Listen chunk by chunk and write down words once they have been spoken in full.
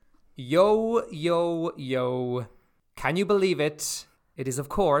Yo, yo, yo. Can you believe it? It is, of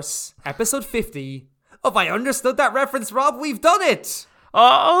course, episode 50 of I Understood That Reference, Rob. We've done it!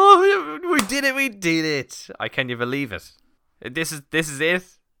 Oh, we did it. Can you believe it? This is it.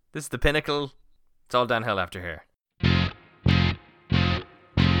 This is the pinnacle. It's all downhill after here.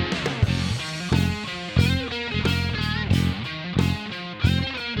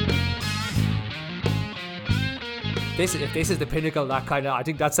 If this is the pinnacle, I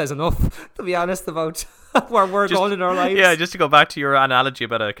think that says enough, to be honest, about where we're going in our lives. Yeah, just to go back to your analogy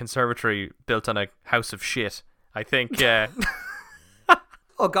about a conservatory built on a house of shit, I think...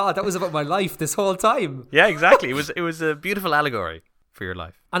 Oh God, that was about my life this whole time. Yeah, exactly. It was a beautiful allegory for your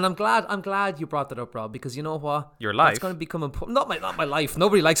life. And I'm glad you brought that up, Rob, because you know what? Your life? It's going to become important. Not my life.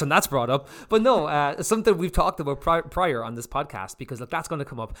 Nobody likes when that's brought up. But no, something we've talked about prior on this podcast, because look, that's going to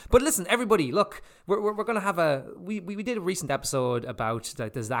come up. But listen, everybody, look, we're going to have we did a recent episode about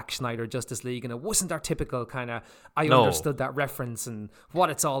like the Zack Snyder Justice League, and it wasn't our typical kind of understood that reference and what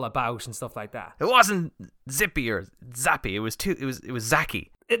it's all about and stuff like that. It wasn't zippy or zappy. It was zacky.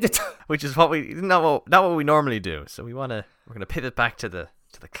 Which is what not what we normally do. So we're gonna pivot back to the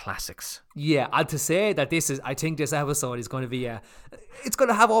classics. Yeah, and to say that I think this episode is going to be it's going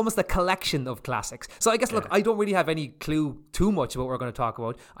to have almost a collection of classics. So I guess, look, I don't really have any clue too much about what we're going to talk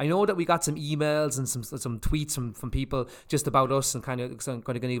about. I know that we got some emails and some tweets from people just about us, and kind of going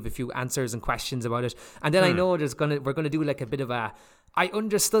to give a few answers and questions about it. And then I know we're going to do like a bit of I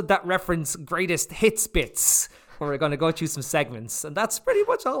Understood That Reference greatest hits bits, where we're going to go through some segments, and that's pretty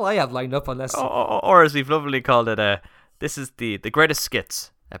much all I have lined up, unless... Or as we've lovely called it, this is the greatest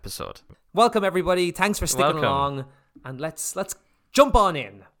skits episode. Welcome, everybody. Thanks for sticking along, and let's jump on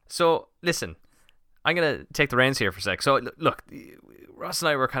in. So, listen, I'm going to take the reins here for a sec. So, look, Ross and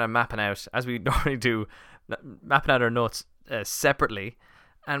I were kind of mapping out, as we normally do, mapping out our notes separately,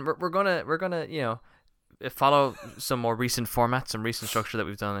 and we're gonna follow some more recent formats, some recent structure that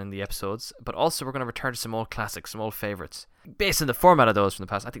we've done in the episodes, but also we're going to return to some old classics, some old favourites. Based on the format of those from the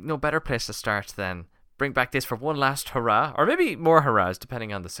past, I think no better place to start than bring back this for one last hurrah, or maybe more hurrahs,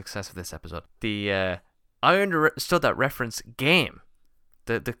 depending on the success of this episode. The I Understood That Reference game.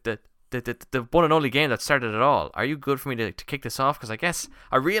 The one and only game that started it all. Are you good for me to kick this off? Because I guess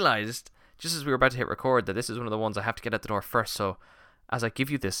I realised, just as we were about to hit record, that this is one of the ones I have to get out the door first, so as I give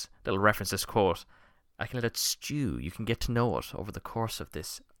you this little reference, this quote, I can let it stew. You can get to know it over the course of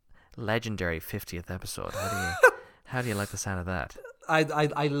this legendary 50th episode. How do you like the sound of that?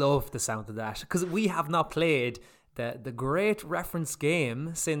 I love the sound of that, because we have not played the great reference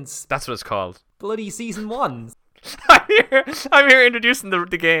game since... That's what it's called. Bloody season 1. I'm here introducing the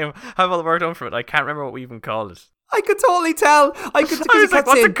game. I have all the work done for it. I can't remember what we even called it. I could totally tell. I was like,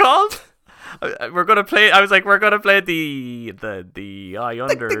 what's it called? We're gonna play. I was like, we're gonna play the I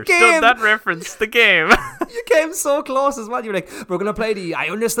Understood That Reference, the game. You came so close as well. You were like, we're gonna play the I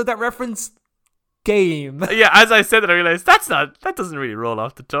Understood That Reference game. Yeah, as I said that, I realized that doesn't really roll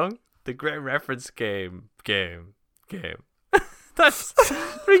off the tongue. The great reference game. That's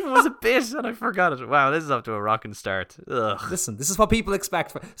even was a bit, and I forgot it. Wow, this is off to a rocking start. Ugh. Listen, this is what people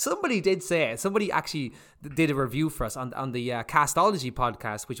expect. Somebody actually did a review for us on the Castology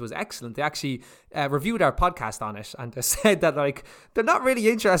podcast, which was excellent. They actually reviewed our podcast on it, and they said that like they're not really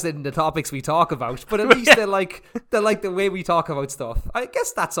interested in the topics we talk about, but at least they like the way we talk about stuff. I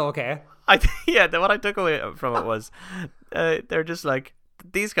guess that's okay. What I took away from it was they're just like,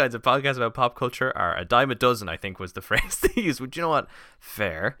 these kinds of podcasts about pop culture are a dime a dozen, I think was the phrase they used. Would you know what?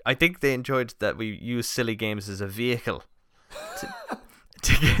 Fair. I think they enjoyed that we use silly games as a vehicle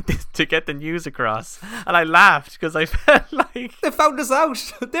to get the news across. And I laughed because I felt like... They found us out,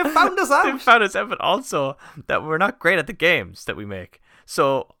 but also that we're not great at the games that we make.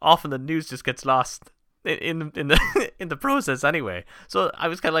 So often the news just gets lost in the process anyway. So I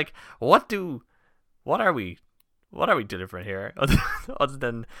was kind of like, what are we delivering here other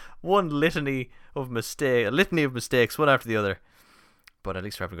than one litany of mistakes, one after the other? But at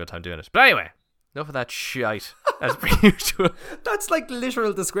least we're having a good time doing it. But anyway, enough of that shite, as per usual. That's like the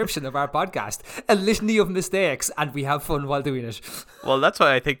literal description of our podcast. A litany of mistakes, and we have fun while doing it. Well, that's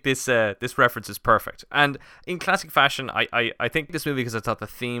why I think this reference is perfect. And in classic fashion, I think this movie, because I thought the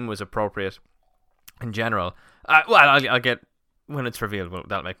theme was appropriate in general. I'll get... when it's revealed,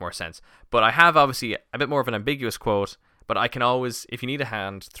 that'll make more sense. But I have obviously a bit more of an ambiguous quote, but I can always, if you need a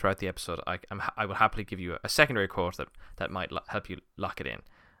hand throughout the episode, I will happily give you a secondary quote that might help you lock it in,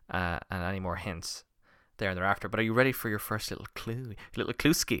 and any more hints there and thereafter. But are you ready for your first little clue, little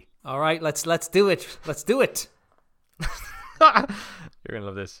clueski? All right, let's do it. Let's do it. You're gonna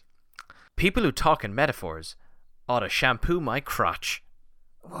love this. People who talk in metaphors ought to shampoo my crotch.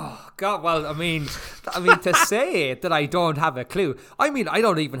 Oh God, well, I mean, to say that I don't have a clue. I mean, I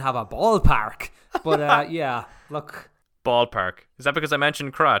don't even have a ballpark. But yeah, look. Ballpark. Is that because I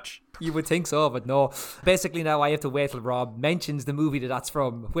mentioned crotch? You would think so, but no. Basically, now I have to wait till Rob mentions the movie that's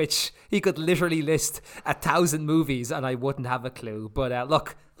from, which he could literally list 1,000 movies and I wouldn't have a clue. But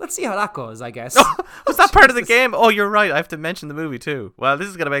look, let's see how that goes, I guess. Was that part of the game? Oh, you're right. I have to mention the movie too. Well, this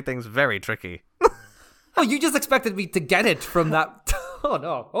is going to make things very tricky. Oh, you just expected me to get it from that. Oh,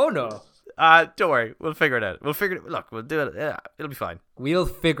 no. Don't worry. We'll figure it out. Look, we'll do it. Yeah, it'll be fine. We'll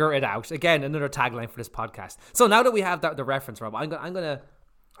figure it out. Again, another tagline for this podcast. So now that we have the reference, Rob, I'm gonna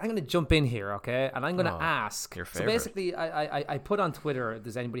jump in here, okay? And I'm gonna ask. Your so favorite. basically, I put on Twitter,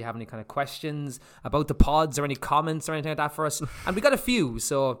 does anybody have any kind of questions about the pods or any comments or anything like that for us? And we got a few,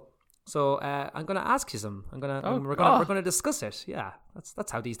 so I'm gonna ask you some. We're gonna discuss it. Yeah,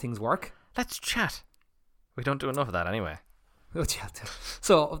 that's how these things work. Let's chat. We don't do enough of that anyway.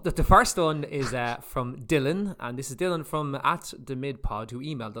 So the first one is from Dylan, and this is Dylan from @themidpod, who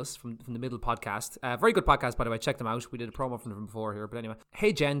emailed us from the Middle Podcast. Very good podcast, by the way. Check them out. We did a promo from them before here, but anyway.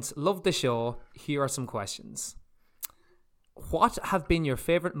 Hey gents, love the show. Here are some questions. What have been your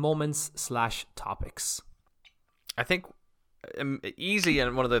favorite moments / topics? I think easily,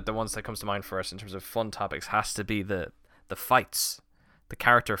 and one of the ones that comes to mind for us in terms of fun topics has to be the fights, the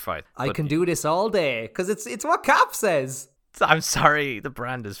character fight. I can do this all day because it's what Cap says. I'm sorry, the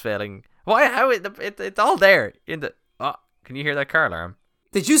brand is failing. Why? How it's all there in the. Oh, can you hear that car alarm?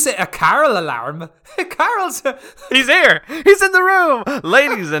 Did you say a Carol alarm? Carol's. He's here. He's in the room,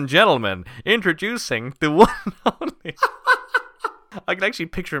 ladies and gentlemen. Introducing the one and only. I can actually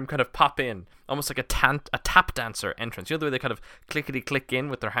picture him kind of pop in, almost like a tap dancer entrance. You know the way they kind of clickety click in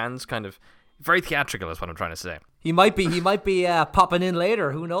with their hands, kind of. Very theatrical is what I'm trying to say. He might be popping in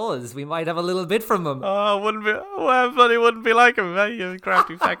later. Who knows? We might have a little bit from him. Oh, wouldn't be like him, you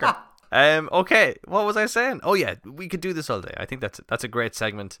crafty fecker. Okay, what was I saying? Oh yeah, we could do this all day. I think that's a great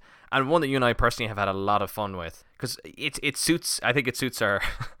segment, and one that you and I personally have had a lot of fun with, because it suits. I think it suits our.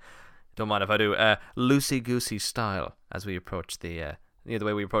 Don't mind if I do. Loosey goosey style as we approach the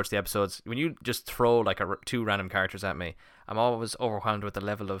way we approach the episodes. When you just throw like two random characters at me, I'm always overwhelmed with the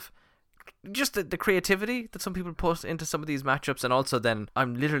level of. Just the creativity that some people put into some of these matchups, and also then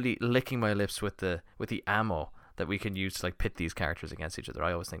I'm literally licking my lips with the ammo that we can use to like pit these characters against each other.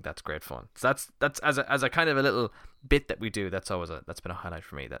 I always think that's great fun. So that's as a kind of a little bit that we do. That's been a highlight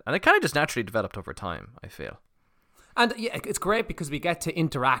for me. And it kind of just naturally developed over time, I feel. And yeah, it's great because we get to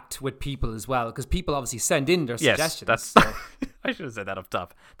interact with people as well, because people obviously send in their suggestions. Yes, that's. I should have said that up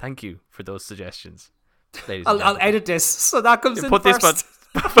top. Thank you for those suggestions, ladies. I'll edit this so that comes in put first. This one.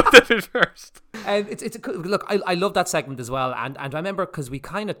 Put that in first. Look, I love that segment as well, and I remember because we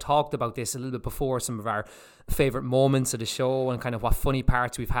kind of talked about this a little bit before, some of our favorite moments of the show and kind of what funny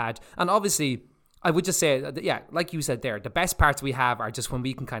parts we've had, and obviously I would just say that, yeah, like you said there, the best parts we have are just when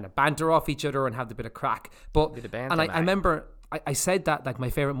we can kind of banter off each other and have the bit of crack. But I remember I said that like my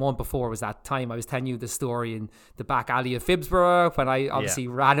favorite moment before was that time I was telling you the story in the back alley of Phibsborough when I obviously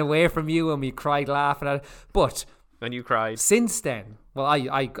ran away from you and we cried laughing at it, but. When you cried. Since then, well,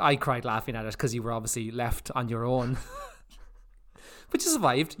 I cried laughing at it because you were obviously left on your own. But you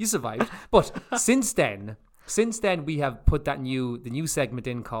survived. But since then we have put the new segment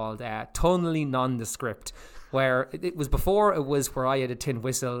in called Tonally Nondescript, where it was before it was where I had a tin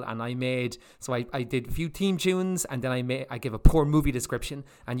whistle and I did a few theme tunes and then I gave a poor movie description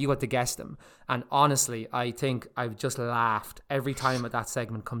and you had to guess them. And honestly, I think I've just laughed every time that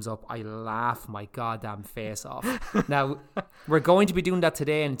segment comes up. I laugh my goddamn face off. Now, we're going to be doing that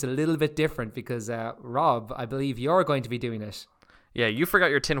today, and it's a little bit different because Rob, I believe you're going to be doing it. Yeah, you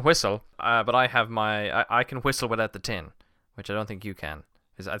forgot your tin whistle, but I have I can whistle without the tin, which I don't think you can.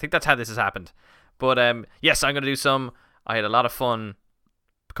 I think that's how this has happened. But yes, I'm going to do some. I had a lot of fun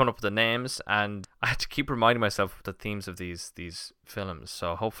coming up with the names, and I had to keep reminding myself of the themes of these films.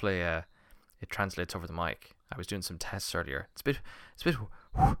 So hopefully it translates over the mic. I was doing some tests earlier. It's a bit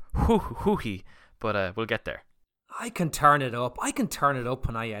hoo-hee, but we'll get there. I can turn it up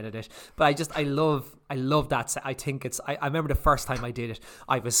when I edit it, but I love that. I think I remember the first time I did it,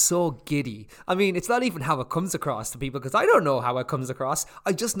 I was so giddy. I mean, it's not even how it comes across to people, because I don't know how it comes across.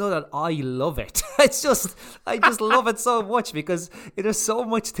 I just know that I love it. I just love it so much because there's so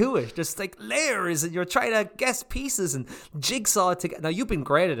much to it. There's like layers, and you're trying to guess pieces and jigsaw together. Now, you've been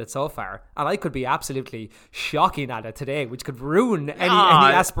great at it so far, and I could be absolutely shocking at it today, which could ruin any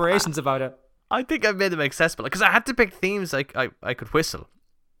aspirations about it. I think I've made them accessible because I had to pick themes I could whistle,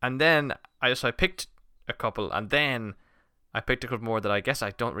 and then I picked a couple, and then I picked a couple more that I guess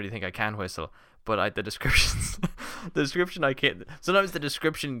I don't really think I can whistle. but the descriptions, the description I can't. Sometimes the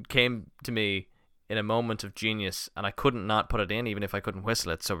description came to me in a moment of genius, and I couldn't not put it in, even if I couldn't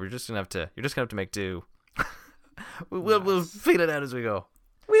whistle it. So you're just gonna have to make do. We'll feel it out as we go.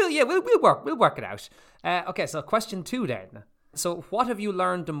 We'll work it out. Okay, so question 2 then. So what have you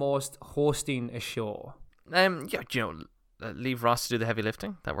learned the most hosting a show? Leave Ross to do the heavy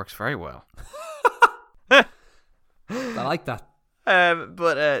lifting. That works very well. I like that.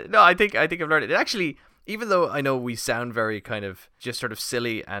 No, I think I've learned it. Actually, even though I know we sound very kind of just sort of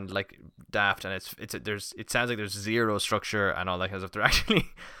silly and like daft, and it sounds like there's zero structure and all that kind of stuff.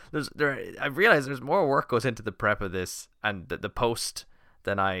 I've realized there's more work goes into the prep of this and the post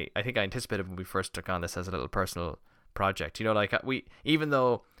than I think I anticipated when we first took on this as a little personal project. Like even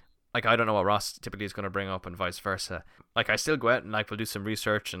though like I don't know what Ross typically is going to bring up and vice versa. Like I still go out and like we'll do some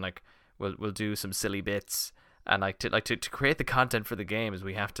research and like we'll do some silly bits. And to create the content for the games,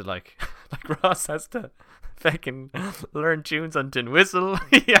 we have to like Ross has to fucking learn tunes on Tin Whistle.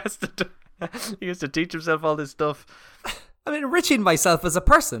 he has to teach himself all this stuff. I'm enriching myself as a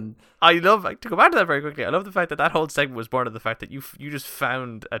person. I love to go back to that very quickly. I love the fact that whole segment was born of the fact that you just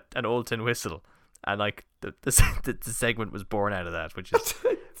found an old Tin Whistle, and like the segment was born out of that, which is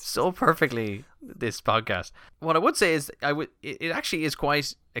so perfectly this podcast. What I would say is it actually is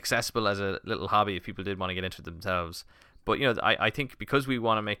quite accessible as a little hobby if people did want to get into it themselves. But I think because we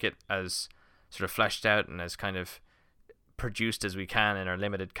want to make it as sort of fleshed out and as kind of produced as we can in our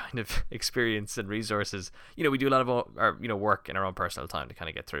limited kind of experience and resources, we do a lot of our work in our own personal time to kind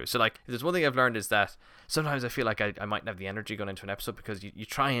of get through. So like if there's one thing I've learned is that sometimes I feel like I mightn't have the energy going into an episode because you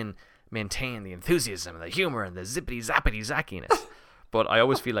try and maintain the enthusiasm and the humor and the zippity zappity zackiness. But I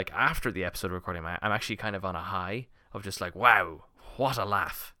always feel like after the episode recording, I'm actually kind of on a high of just like, wow, what a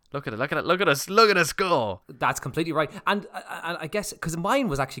laugh. Look at us go. That's completely right. And I guess because mine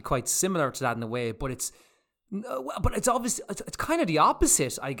was actually quite similar to that in a way, but it's obviously it's kind of the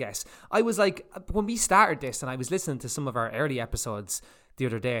opposite, I guess. I was like, when we started this and I was listening to some of our early episodes the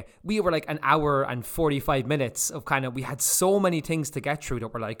other day, we were like an hour and 45 minutes of we had so many things to get through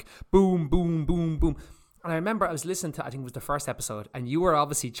that were like boom, boom, boom, boom. And I remember I was listening to, I think it was the first episode, and you were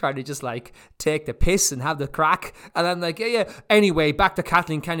obviously trying to just like take the piss and have the crack. And I'm like, yeah. Anyway, back to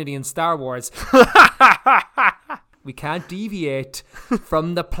Kathleen Kennedy and Star Wars. We can't deviate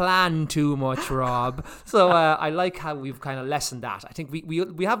from the plan too much, Rob. So I like how we've kind of lessened that. I think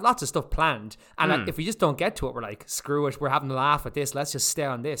we have lots of stuff planned. And if we just don't get to it, we're like, screw it. We're having a laugh at this. Let's just stay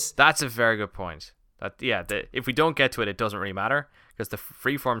on this. That's a very good point. If we don't get to it, it doesn't really matter. Because the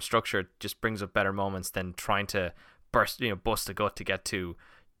freeform structure just brings up better moments than trying to bust a gut to get to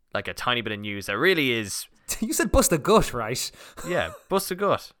like a tiny bit of news that really is. You said bust a gut, right? Yeah, bust a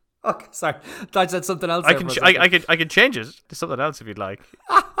gut. Okay, sorry. I said something else. I can change it to something else if you'd like.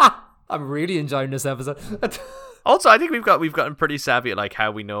 I'm really enjoying this episode. Also, I think we've gotten pretty savvy at like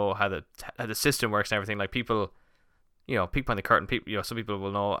how we know how the system works and everything. Like people. Peek behind the curtain. People, some people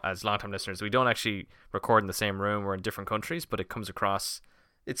will know as long-time listeners, we don't actually record in the same room. We're in different countries, but it comes across.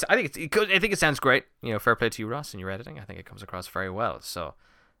 I think it sounds great. Fair play to you, Ross, in your editing. I think it comes across very well. So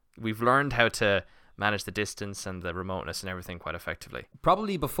we've learned how to manage the distance and the remoteness and everything quite effectively.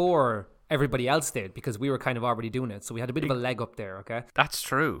 Probably before everybody else did, because we were kind of already doing it. So we had a bit of a leg up there. Okay, that's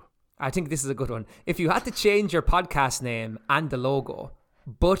true. I think this is a good one. If you had to change your podcast name and the logo,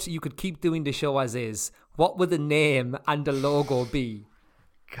 but you could keep doing the show as is, what would the name and the logo be?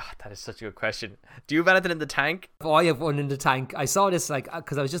 God, that is such a good question. Do you have anything in the tank? Oh, I have one in the tank. I saw this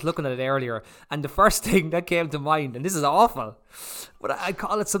because I was just looking at it earlier, and the first thing that came to mind, and this is awful, but I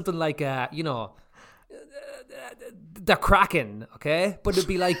call it something like, the Kraken, okay? But it'd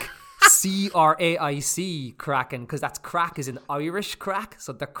be like CRAIC, Kraken, because that's crack is an Irish crack,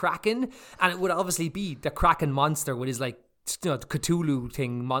 so the Kraken, and it would obviously be the Kraken monster with his like, Cthulhu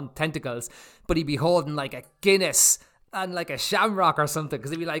thing, tentacles, but he'd be holding like a Guinness and like a shamrock or something,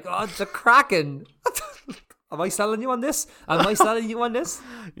 because he'd be like, oh, the Kraken. Am I selling you on this?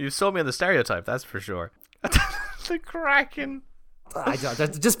 You sold me on the stereotype, that's for sure. The Kraken.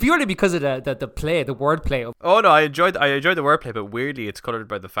 Just purely because of the wordplay. Oh no, I enjoyed the wordplay, but weirdly it's colored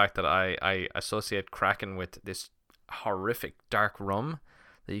by the fact that I associate Kraken with this horrific dark rum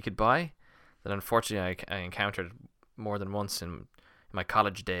that you could buy that unfortunately I encountered more than once in my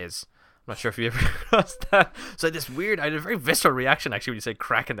college days. I'm not sure if you ever crossed that. So I had a very visceral reaction actually when you said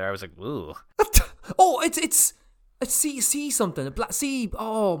Kraken there. I was like, ooh. Oh, it's sea something.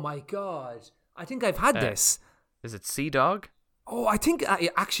 Oh my god. I think I've had this. Is it Sea Dog? Oh, I think I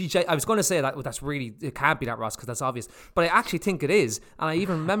was going to say that. That's really, it can't be that, Ross, because that's obvious. But I actually think it is. And I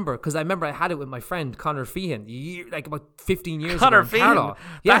even remember, because I remember I had it with my friend Connor Feehan, like about 15 years ago. Connor Feehan?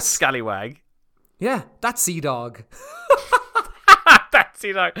 Yes. That's scallywag. Yeah, that sea dog. That's,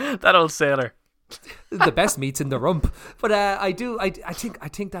 you know, that old sailor. The best meat's in the rump. But I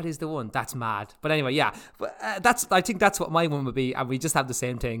think that is the one. That's mad. But anyway, yeah. I think that's what my one would be, and we just have the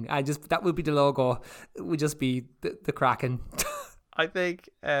same thing. That would be the logo. It would just be the Kraken. I think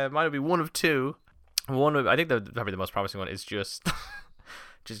mine would be one of two. I think probably the most promising one is just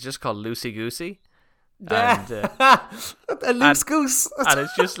called Loosey Goosey. And, a loose goose. And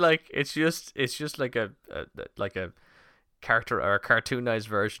it's just like a character or a cartoonized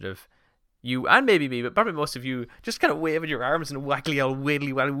version of you, and maybe me, but probably most of you, just kind of waving your arms in a waggly old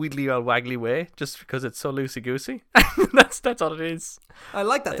waggly way, just because it's so loosey goosey. that's all it is. I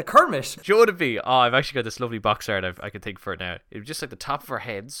like that. The Kermit. Joe to be. Oh, I've actually got this lovely box art I could think for it now. It was just like the top of our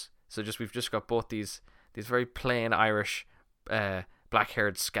heads. So we've just got both these very plain Irish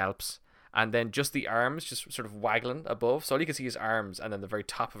black-haired scalps, and then just the arms just sort of waggling above. So all you can see is arms, and then the very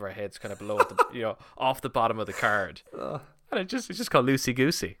top of our heads kind of below the, off the bottom of the card. And it's just called Loosey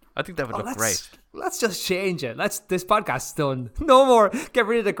Goosey. I think that would look great. Let's just change it. This podcast's done. No more. Get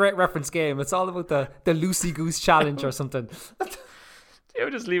rid of the Great Reference Game. It's all about the Loosey Goose Challenge or something. Yeah, we'll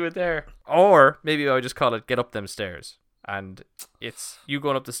just leave it there. Or maybe I would just call it Get Up Them Stairs. And it's you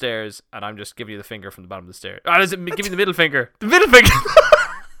going up the stairs, and I'm just giving you the finger from the bottom of the stairs. Is it giving the middle finger? The middle finger.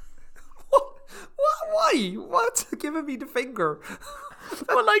 What? Why? What? Giving me the finger?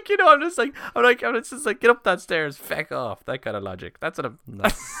 Well, I'm just like, get up that stairs, feck off. That kind of logic. That's what I'm.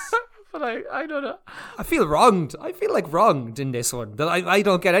 But I don't know. I feel wronged. I feel like wronged in this one. That I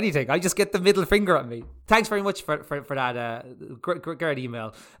don't get anything. I just get the middle finger at me. Thanks very much for that great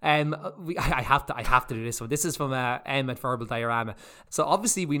email. I have to do this one. This is from M at Verbal Diorama. So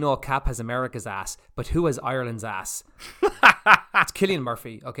obviously we know Cap has America's ass, but who has Ireland's ass? It's Cillian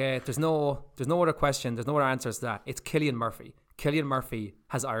Murphy. Okay, there's no other question. There's no other answers to that. It's Cillian Murphy. Cillian Murphy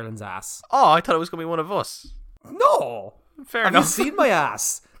has Ireland's ass. Oh, I thought it was going to be one of us. No. Fair enough. Have you seen my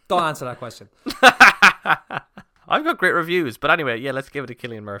ass? Don't answer that question. I've got great reviews, but anyway, yeah, let's give it to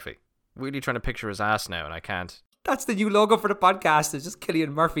Cillian Murphy. Really trying to picture his ass now, and I can't. That's the new logo for the podcast. It's just Cillian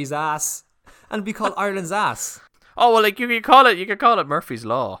Murphy's ass, and it'd be called Ireland's ass. Oh well, like you could call it Murphy's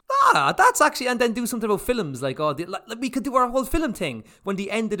Law. That's actually, and then do something about films, like we could do our whole film thing. When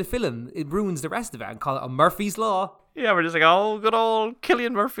the end of the film it ruins the rest of it, and call it a Murphy's Law. Yeah, we're just like, oh, good old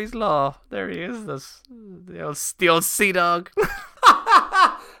Cillian Murphy's Law. There he is. That's the old sea dog.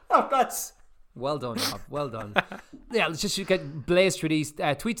 Oh, that's well done, Rob. Well done. Yeah, let's just get blazed through these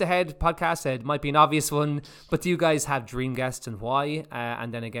tweets ahead. Podcast said might be an obvious one, but do you guys have dream guests and why?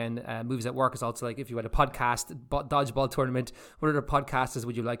 And then again, movies at work is also like if you had a podcast dodgeball tournament, what other podcasters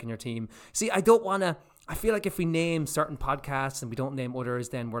would you like in your team? See, I don't want to. I feel like if we name certain podcasts and we don't name others,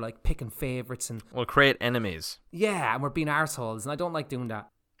 then we're like picking favorites and we'll create enemies. Yeah, and we're being arseholes, and I don't like doing that.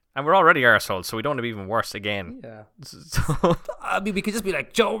 And we're already arseholes, so we don't want to be even worse again. Yeah. So, I mean, we could just be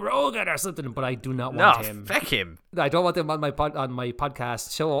like Joe Rogan or something, but I do not want him. No, feck him. I don't want him on my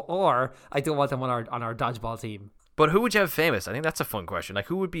podcast show, or I don't want him on our dodgeball team. But who would you have famous? I think that's a fun question. Like,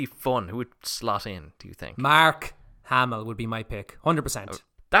 who would be fun? Who would slot in, do you think? Mark Hamill would be my pick, 100%.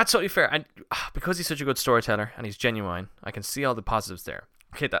 That's totally fair. And because he's such a good storyteller and he's genuine, I can see all the positives there.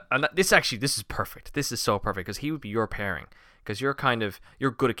 Okay, this is perfect. This is so perfect because he would be your pairing. Because you're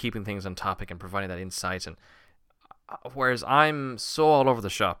good at keeping things on topic and providing that insight, and whereas I'm so all over the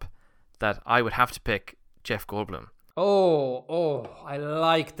shop that I would have to pick Jeff Goldblum. Oh, I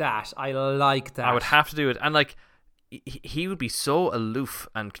like that. I would have to do it, and like he would be so aloof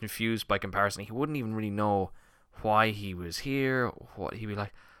and confused by comparison. He wouldn't even really know why he was here. What he'd be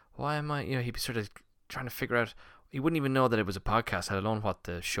like, why am I? He'd be sort of trying to figure out. He wouldn't even know that it was a podcast, let alone what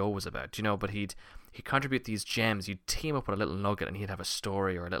the show was about. But he'd contribute these gems. You'd team up with a little nugget, and he'd have a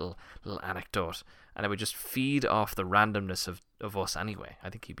story or a little anecdote, and it would just feed off the randomness of us anyway. I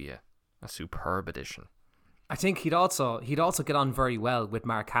think he'd be a superb addition. I think he'd also get on very well with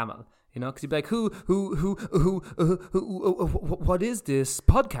Mark Hamill. Because he'd be like, who, what is this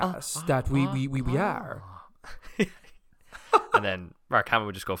podcast that we are? And then Mark Hamill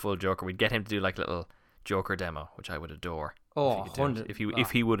would just go full Joker. We'd get him to do like little Joker demo, which I would adore. Oh,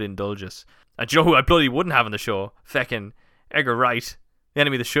 if he would indulge us. A Joe who I bloody wouldn't have on the show, feckin' Edgar Wright, the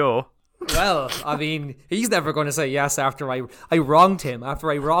enemy of the show. Well, I mean, he's never going to say yes after I wronged him.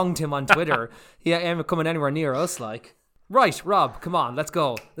 After I wronged him on Twitter, he ain't coming anywhere near us. Like, right, Rob, come on, let's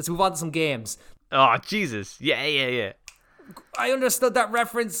go. Let's move on to some games. Oh, Jesus. Yeah. I understood that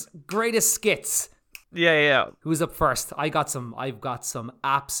reference. Greatest skits. Yeah. Who's up first? I've got some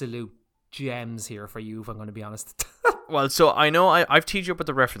absolute gems here for you, if I'm going to be honest. Well, so I know I've teed you up with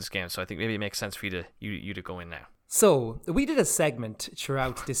the reference game, so I think maybe it makes sense for you to go in now. So we did a segment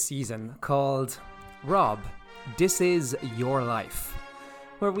throughout this season called Rob, this is your life.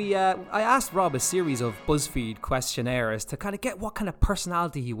 Where I asked Rob a series of BuzzFeed questionnaires to kind of get what kind of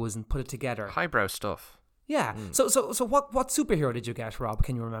personality he was and put it together. Highbrow stuff. Yeah. So what superhero did you get, Rob?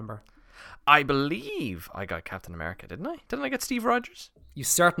 Can you remember? I believe I got Captain America, didn't I? Didn't I get Steve Rogers? You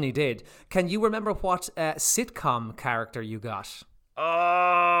certainly did. Can you remember what sitcom character you got?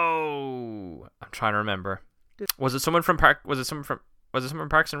 Oh, I'm trying to remember. Was it someone from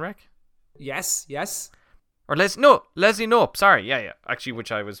Parks and Rec? Yes. Or Leslie Knope. Sorry, yeah. Actually,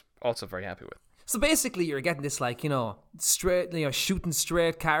 which I was also very happy with. So basically, you're getting this straight, shooting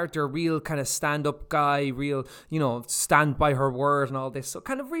straight character, real kind of stand-up guy, real, stand by her word and all this. So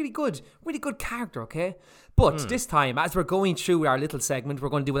kind of really good character, okay? But this time, as we're going through our little segment, we're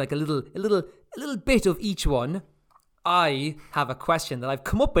going to do like a little bit of each one. I have a question that I've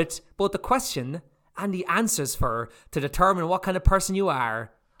come up with, both the question and the answers for, to determine what kind of person you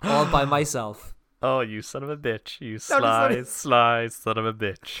are, all by myself. Oh, you son of a bitch. You sly son of a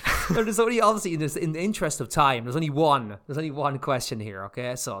bitch. There's only, obviously, in the interest of time, there's only one question here,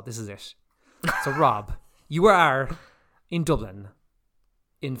 okay? So this is it. So, Rob, you are in Dublin,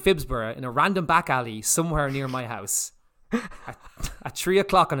 in Phibsborough, in a random back alley somewhere near my house at 3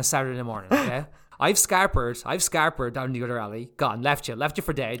 o'clock on a Saturday morning, okay? I've scarpered down the other alley, gone, left you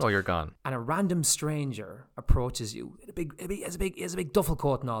for dead. Oh, you're gone. And a random stranger approaches you. He has a big duffel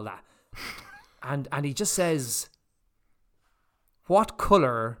coat and all that. And he just says, "What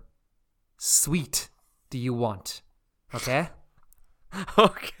colour sweet do you want?" Okay?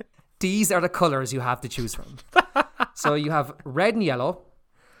 Okay. These are the colours you have to choose from. So you have red and yellow,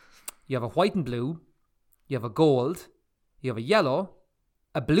 you have a white and blue, you have a gold, you have a yellow,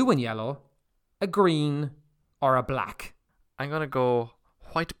 a blue and yellow, a green, or a black. I'm going to go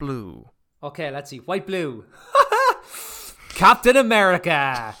white blue. Okay, let's see. White blue. Captain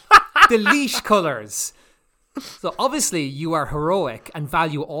America. The leash colours. So obviously you are heroic and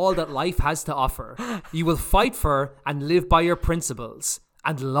value all that life has to offer. You will fight for and live by your principles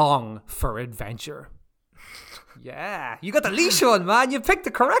and long for adventure. Yeah, you got the leash one, man. You picked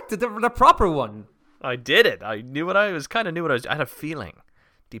the proper one. I did it. I had a feeling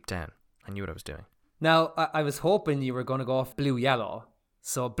deep down. I knew what I was doing. Now, I was hoping you were going to go off blue-yellow.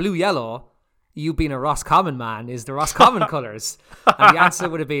 So blue-yellow, you being a Roscommon man, is the Roscommon colours. And the answer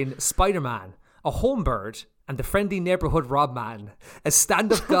would have been Spider-Man, a home bird, and the friendly neighbourhood Rob man. A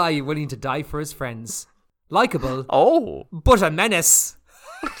stand-up guy willing to die for his friends. Likeable, but a menace.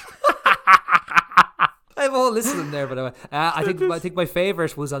 I have a whole list of them there, by the way. I think my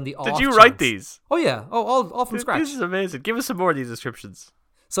favourite was on the off Did you chance. write these? Oh, yeah. All from scratch. This is amazing. Give us some more of these descriptions.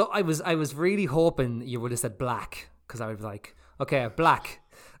 So I was really hoping you would have said black, because I was like, okay, black.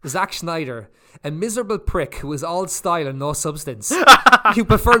 Zack Snyder, a miserable prick who is all style and no substance. You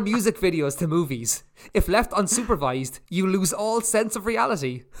prefer music videos to movies. If left unsupervised, you lose all sense of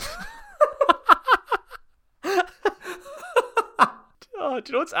reality. Oh,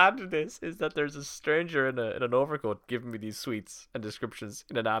 do you know what's added to this? Is that there's a stranger in an overcoat giving me these sweets and descriptions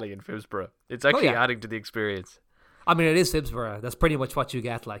in an alley in Phibsborough. It's actually adding to the experience. I mean, it is Phibsborough. That's pretty much what you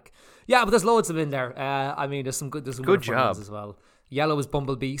get. Like, yeah, but there's loads of them in there. I mean, there's some good job as well. Yellow is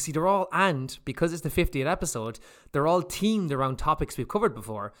Bumblebee. See, they're all, and because it's the 50th episode, they're all themed around topics we've covered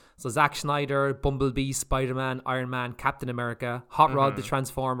before. So Zack Snyder, Bumblebee, Spider-Man, Iron Man, Captain America, Hot Rod the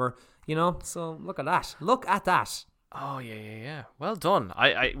Transformer. So look at that. Look at that. Oh yeah. Well done.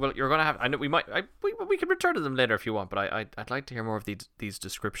 Well, you're gonna have. I know we might. We can return to them later if you want. But I'd like to hear more of these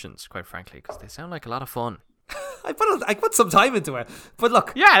descriptions, quite frankly, because they sound like a lot of fun. I put some time into it, but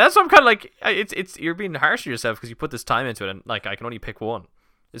look. Yeah, that's what I'm kind of like. It's you're being harsh on yourself because you put this time into it, and like I can only pick one.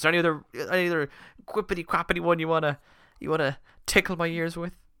 Is there any other quippity crappity one you wanna tickle my ears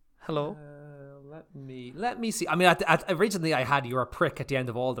with? Hello. Let me see. I mean, originally I had "you're a prick" at the end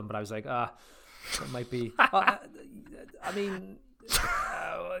of all of them, but I was like, that might be. I mean.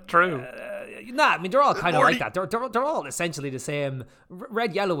 True. I mean, they're all kind of like that. They're all essentially the same.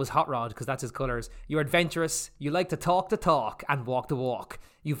 Red, yellow was Hot Rod because that's his colours. You're adventurous. You like to talk the talk and walk the walk.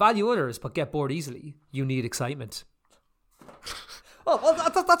 You value others but get bored easily. You need excitement. Oh, well,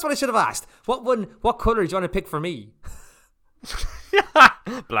 that's what I should have asked. What colour do you want to pick for me?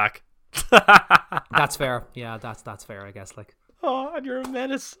 Black. That's fair. Yeah, that's fair, I guess. Like. Oh, and you're a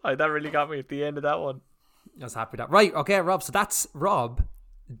menace. That really got me at the end of that one. I was happy with that. Right, okay, Rob. So that's Rob.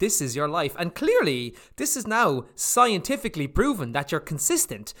 This is your life. And clearly, this is now scientifically proven that you're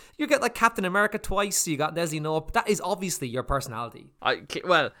consistent. You get like Captain America twice. You got Leslie Knope. That is obviously your personality. I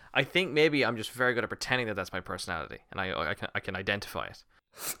think maybe I'm just very good at pretending that that's my personality. And I can identify it.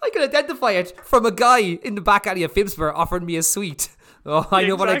 I can identify it from a guy in the back alley of Phibsborough offering me a sweet. Oh, I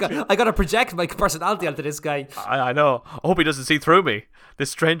know Exactly. what I got to project my personality onto this guy. I know. I hope he doesn't see through me.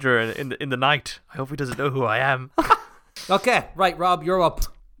 This stranger in the night. I hope he doesn't know who I am. Okay, right, Rob, you're up.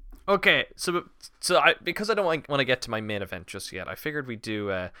 Okay, so because I don't want to get to my main event just yet, I figured we'd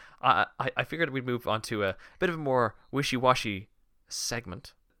do. I figured we'd move on to a bit of a more wishy-washy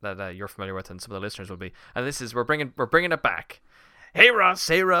segment that you're familiar with, and some of the listeners will be. And this is we're bringing it back. Hey Ross,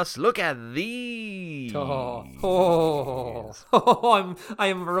 look at these. I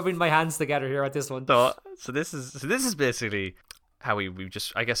am rubbing my hands together here at this one. So this is basically how we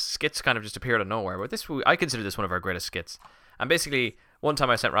just, I guess, skits kind of just appear out of nowhere. But I consider this one of our greatest skits. And basically, one time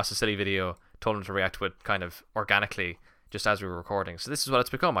I sent Ross a silly video, told him to react to it kind of organically, just as we were recording. So this is what it's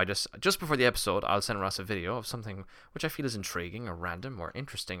become. I just before the episode, I'll send Ross a video of something which I feel is intriguing or random or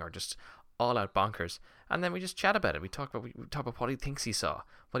interesting or just all out bonkers, and then we just chat about it. We talk about what he thinks he saw,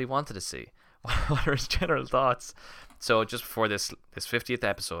 what he wanted to see, what are his general thoughts. So just before this 50th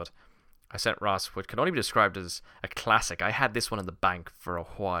episode, I sent Ross what can only be described as a classic. I had this one in the bank for a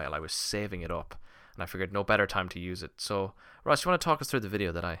while. I was saving it up, and I figured no better time to use it. So Ross, you want to talk us through the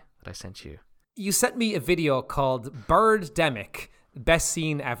video that I sent you? You sent me a video called Birdemic, best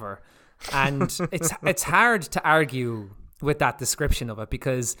scene ever, and it's hard to argue with that description of it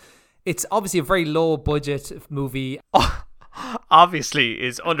because it's obviously a very low budget movie. Obviously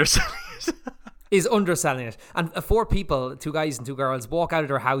is underselling it. Is underselling it. And four people, 2 guys and 2 girls, walk out of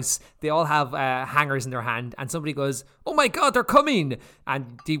their house. They all have hangers in their hand, and somebody goes, "Oh my God, they're coming!"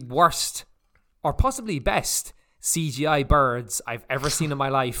 And the worst, or possibly best, CGI birds I've ever seen in my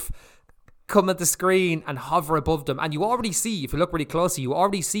life come at the screen and hover above them. And you already see, if you look really closely, you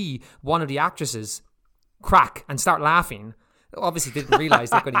already see one of the actresses crack and start laughing. Obviously didn't realize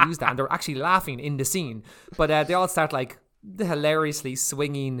they're going to use that, and they're actually laughing in the scene. But they all start like hilariously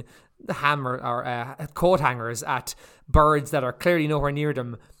swinging the hammer or coat hangers at birds that are clearly nowhere near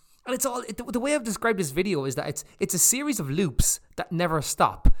them. And it's all the way I've described this video is that it's a series of loops that never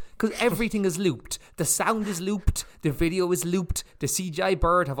stop because everything is looped. The sound is looped, the video is looped. The CGI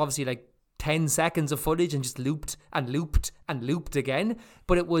bird have obviously like 10 seconds of footage and just looped and looped and looped again.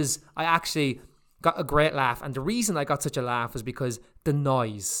 But I actually got a great laugh, and the reason I got such a laugh was because the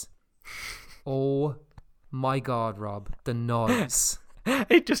noise. Oh my God, Rob, the noise.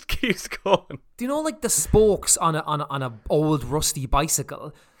 It just keeps going. Do you know like the spokes on a old rusty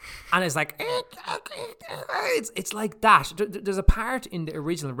bicycle, and it's like it's like that. There's a part in the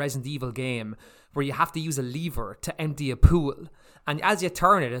original Resident Evil game where you have to use a lever to empty a pool, and as you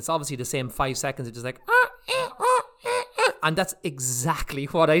turn it, it's obviously the same 5 seconds. It's just like. And that's exactly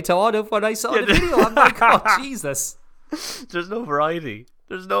what I thought of when I saw the video. I'm like, oh, Jesus. There's no variety.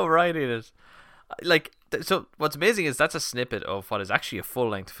 There's no variety in it. Like, so what's amazing is that's a snippet of what is actually a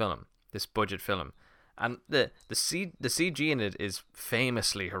full-length film, this budget film. And the CG in it is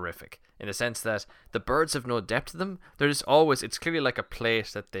famously horrific in the sense that the birds have no depth to them. There's always, it's clearly like a plate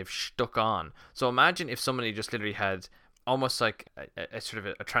that they've stuck on. So imagine if somebody just literally had almost like a sort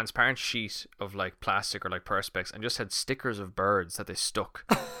of a transparent sheet of like plastic or like perspex and just had stickers of birds that they stuck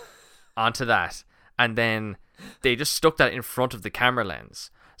onto that, and then they just stuck that in front of the camera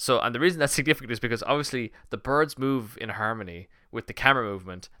lens. So, and the reason that's significant is because obviously the birds move in harmony with the camera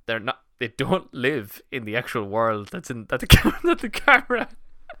movement. They don't live in the actual world that the camera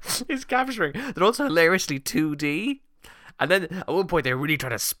is capturing. They're also hilariously 2D. And then at one point they're really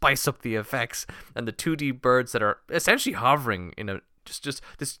trying to spice up the effects, and the 2D birds that are essentially hovering in a just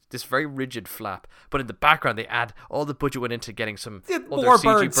this very rigid flap. But in the background they add all the budget went into getting some other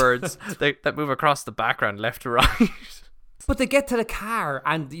CG birds that move across the background left to right. But they get to the car,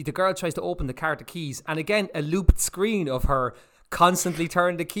 and the girl tries to open the car to keys, and again a looped screen of her constantly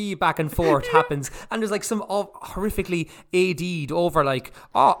turning the key back and forth happens, and there's like some horrifically AD'd over like,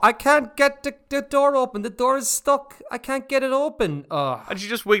 oh, I can't get the door open, the door is stuck, I can't get it open. And she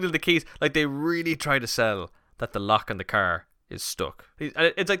just wiggled the keys. Like, they really try to sell that the lock on the car is stuck.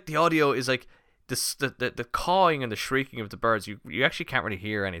 It's like the audio is like the cawing and the shrieking of the birds. You actually can't really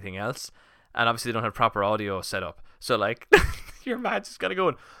hear anything else, and obviously they don't have proper audio set up. So like your man's just kind of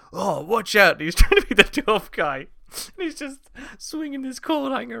going, oh, watch out, and he's trying to be the tough guy. And he's just swinging this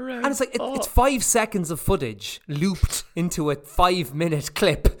coat hanger around. And it's like, it's 5 seconds of footage looped into a 5-minute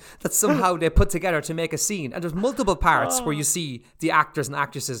clip that somehow they put together to make a scene. And there's multiple parts where you see the actors and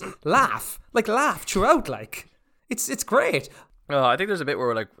actresses laugh throughout. Like, it's great. I think there's a bit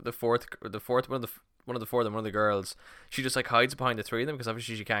where like the fourth one of the four of them, one of the girls, she just like hides behind the 3 of them because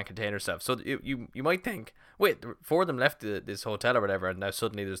obviously she can't contain herself. So you might think, wait, 4 of them left this hotel or whatever, and now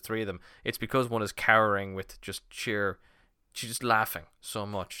suddenly there's 3 of them. It's because one is cowering with just sheer she's just laughing so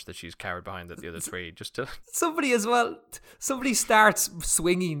much that she's carried behind the other three just to. Somebody as well. Somebody starts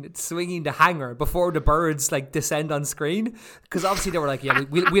swinging the hanger before the birds like descend on screen, because obviously they were like, yeah,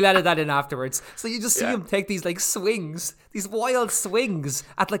 we'll edit that in afterwards. So you just see him take these like swings, these wild swings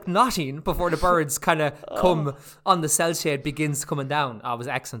at like nothing before the birds kind of come on the cell shade begins coming down. Oh, it was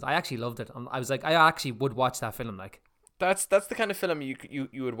excellent. I actually loved it. I was like, I actually would watch that film. Like. That's the kind of film you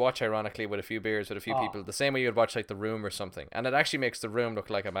would watch, ironically, with a few beers with a few people, the same way you would watch like The Room or something, and it actually makes The Room look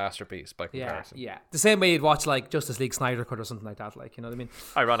like a masterpiece by comparison. Yeah, the same way you'd watch like Justice League Snyder Cut or something like that, like, you know what I mean?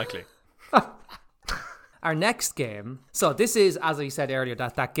 Ironically. Our next game, so this is, as I said earlier,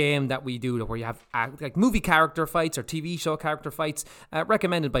 that game that we do where you have like movie character fights or TV show character fights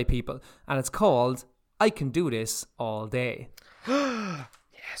recommended by people, and it's called I Can Do This All Day.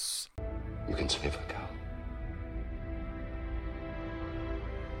 Yes. You can save a cow.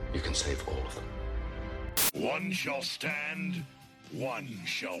 You can save all of them. One shall stand, one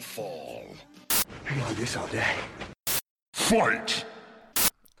shall fall. I can do this all day. Fight!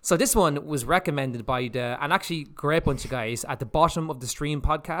 So this one was recommended by an actually great bunch of guys at the bottom of the stream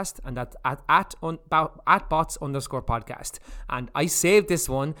podcast, and at bots_podcast. And I saved this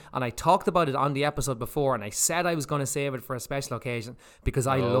one, and I talked about it on the episode before, and I said I was going to save it for a special occasion because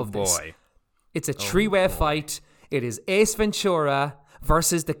I love this. It's a three-way fight. It is Ace Ventura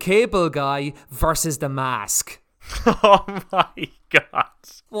versus the Cable Guy versus the Mask. Oh my god.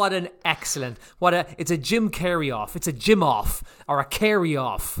 What an excellent, it's a Jim Carrey off. It's a Jim off or a carry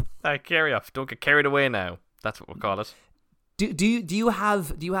off. Carry off. Don't get carried away now. That's what we'll call it. Do you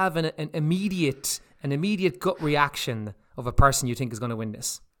have an immediate gut reaction of a person you think is going to win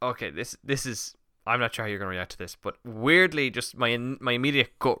this? Okay, this is, I'm not sure how you're going to react to this, but weirdly, just my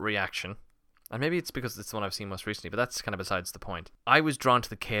immediate gut reaction, and maybe it's because it's the one I've seen most recently, but that's kind of besides the point. I was drawn to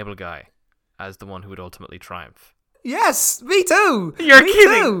the Cable Guy as the one who would ultimately triumph. Yes, me too. You're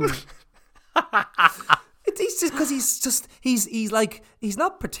kidding. It's just because he's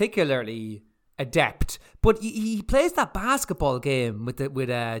not particularly adept, but he plays that basketball game with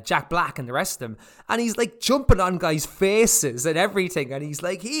Jack Black and the rest of them, and he's like jumping on guys' faces and everything, and he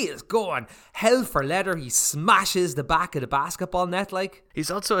is going hell for leather. He smashes the back of the basketball net like.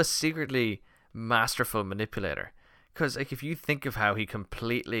 He's also a secretly masterful manipulator, because like if you think of how he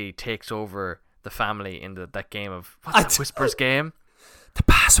completely takes over the family in that game of what's that Whispers game. The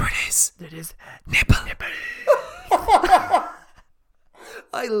password is nipple.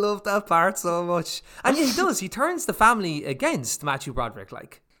 I love that part so much, and yeah, he does. He turns the family against Matthew Broderick,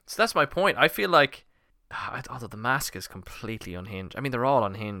 like. So that's my point. I feel like, although the Mask is completely unhinged. I mean, they're all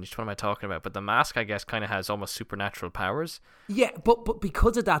unhinged. What am I talking about? But the Mask, I guess, kind of has almost supernatural powers. Yeah, but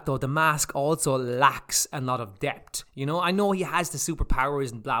because of that, though, the Mask also lacks a lot of depth. You know, I know he has the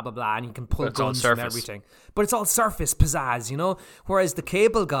superpowers and blah, blah, blah, and he can pull guns from everything. But it's all surface pizzazz, you know? Whereas the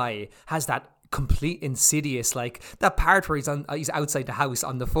Cable Guy has that complete insidious, like that part where he's outside the house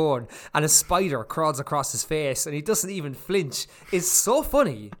on the phone and a spider crawls across his face and he doesn't even flinch. It's so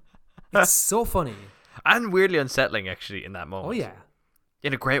funny. It's so funny. And weirdly unsettling, actually, in that moment. Oh, yeah.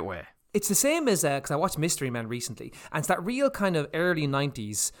 In a great way. It's the same as, because I watched Mystery Men recently, and it's that real kind of early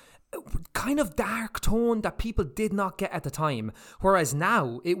 90s, kind of dark tone that people did not get at the time. Whereas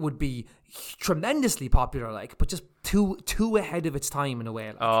now, it would be tremendously popular, like, but just too ahead of its time in a way.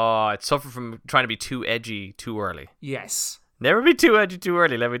 Like. Oh, it suffered from trying to be too edgy too early. Yes. Never be too edgy too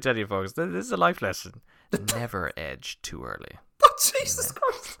early, let me tell you, folks. This is a life lesson. Never edge too early. Oh, Jesus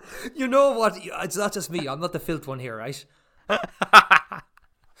Christ. You know what? It's not just me. I'm not the filth one here, right?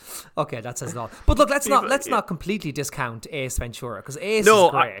 Okay, that says a lot. But look, let's not completely discount Ace Ventura, because Ace is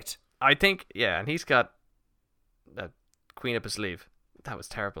great. I think, yeah, and he's got a queen up his sleeve. That was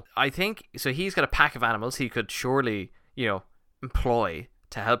terrible. I think, so he's got a pack of animals he could surely, employ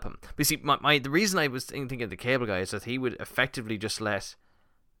to help him. But see, the reason I was thinking of the Cable Guy is that he would effectively just let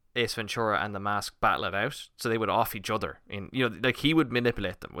Ace Ventura and the Mask battle it out, so they would off each other. Like he would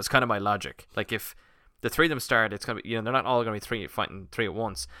manipulate them, was kind of my logic. Like if the three of them start, it's gonna be, they're not all gonna be fighting three at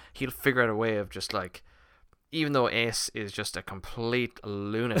once. He'll figure out a way of just like, even though Ace is just a complete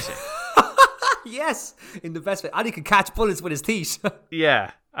lunatic. Yes, in the best way, and he can catch bullets with his teeth.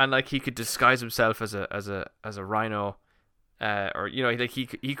 Yeah, and like he could disguise himself as a rhino, or like he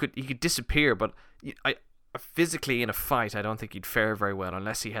could disappear. But physically in a fight, I don't think he'd fare very well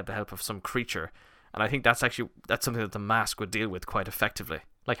unless he had the help of some creature. And I think that's something that the Mask would deal with quite effectively,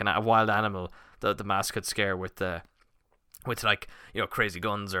 like a wild animal that the Mask could scare with crazy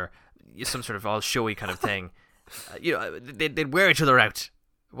guns or some sort of all showy kind of thing. They'd wear each other out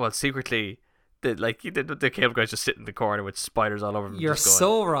while secretly The cable guy's just sitting in the corner with spiders all over him. You're just going,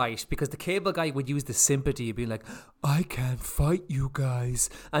 so right, because the cable guy would use the sympathy of being like, I can't fight you guys.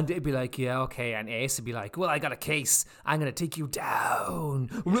 And it'd be like, yeah, okay. And Ace would be like, well, I got a case. I'm going to take you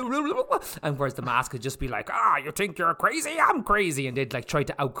down. And whereas the Mask would just be like, you think you're crazy? I'm crazy. And they'd like try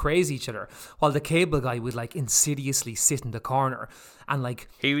to out-crazy each other. While the cable guy would like insidiously sit in the corner and like...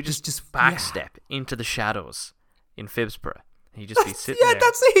 He would just backstep into the shadows in Phibsborough. He'd just be sitting there.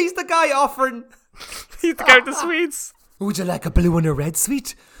 He's the guy offering... He's the guy with the sweets. Would you like a blue and a red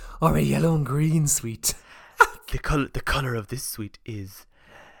sweet? Or a yellow and green sweet? The color of this sweet is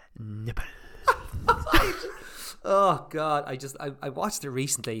nipple. Oh God, I watched it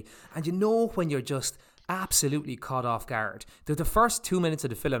recently, and you know when you're just absolutely caught off guard. The first 2 minutes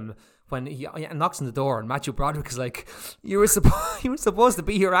of the film, when he knocks on the door and Matthew Broderick is like, you were supposed to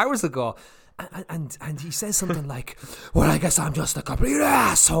be here hours ago. And he says something like, well, I guess I'm just a complete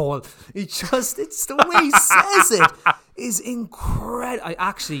asshole. It's the way he says it is incredible.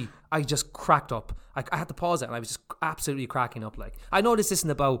 I just cracked up. I had to pause it, and I was just absolutely cracking up. Like, I know this isn't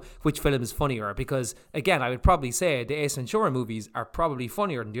about which film is funnier, because again, I would probably say the Ace Ventura movies are probably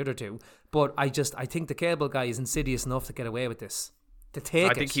funnier than the other two. But I think the cable guy is insidious enough to get away with this. I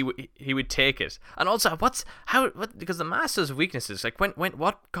think he would take it. And also, because the Mask has weaknesses. Like what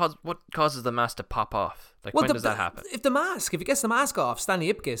causes the Mask to pop off? Like, when does that happen? If he gets the mask off,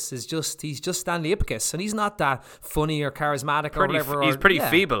 Stanley Ipkiss he's just Stanley Ipkiss, and he's not that funny or charismatic or whatever. He's pretty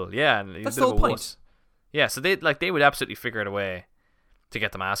feeble, yeah. And he's that's a the bit whole of a point. wuss. Yeah, so they would absolutely figure out a way to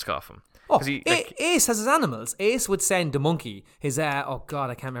get the mask off him. Oh, Ace has his animals. Ace would send the monkey, his oh God,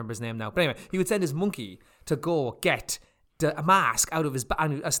 I can't remember his name now. But anyway, he would send his monkey to go get a mask out of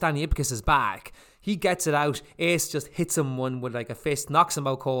Stanley Ipkiss's bag. He gets it out. Ace just hits him one with like a fist, knocks him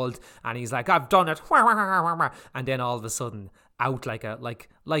out cold, and he's like, "I've done it!" And then all of a sudden, out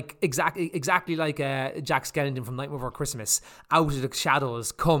exactly like Jack Skellington from Nightmare Before Christmas, out of the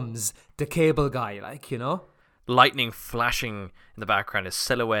shadows comes the cable guy, like, you know, lightning flashing in the background, his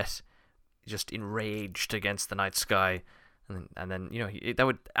silhouette just enraged against the night sky. And then, you know,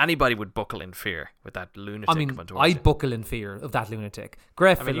 anybody would buckle in fear with that lunatic. I mean, I'd buckle in fear of that lunatic.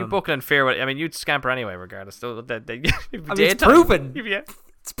 Great film. You buckle in fear. You'd scamper anyway, regardless. It's proven. Yeah.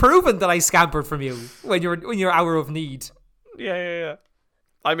 It's proven that I scampered from you when you're hour of need. Yeah.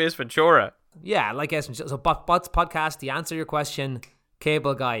 I'm Ace Ventura. Yeah, like Ace Ventura. So, Bots Podcast, to answer your question,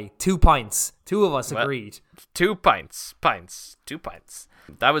 cable guy, 2 pints. Two of us agreed. 2 pints. 2 pints.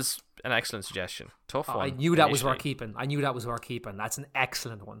 That was an excellent suggestion. Tough one. I knew that was worth keeping. That's an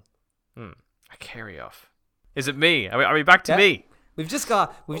excellent one. A carry off. Is it me? Are we back to me? We've just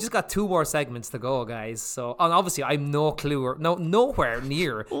got 2 more segments to go, guys. So, and obviously, I'm nowhere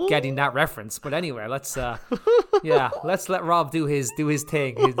near getting that reference. But anyway, let's let Rob do his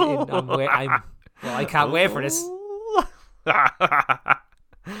thing. I can't wait for this.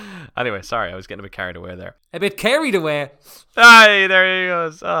 Anyway, sorry, I was getting a bit carried away there. A bit carried away. Aye, there he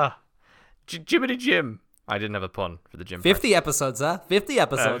goes. Jiminy Jim. I didn't have a pun for the Jim. 50 episodes, huh? 50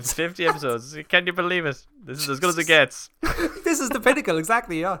 episodes. 50 episodes. Can you believe it? This is as good as it gets. This is the pinnacle,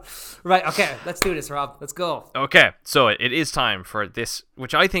 exactly, yeah. Right, okay, let's do this, Rob. Let's go. Okay, so it is time for this,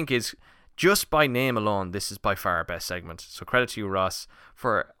 which I think is, just by name alone, this is by far our best segment. So credit to you, Ross,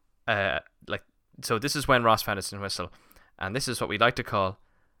 for, so this is when Ross found us in Whistle, and this is what we like to call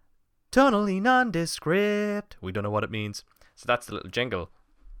Tonally Nondescript. We don't know what it means. So that's the little jingle,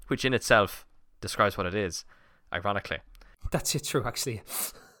 which in itself describes what it is, ironically. That's it, true, actually.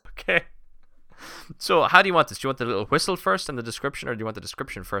 Okay. So how do you want this? Do you want the little whistle first and the description, or do you want the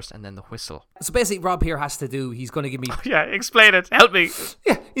description first and then the whistle? So basically, Rob here has to he's going to give me... Yeah, explain it. Help me.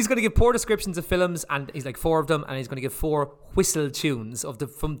 Yeah, he's going to give 4 descriptions of films, and he's like 4 of them, and he's going to give 4 whistle tunes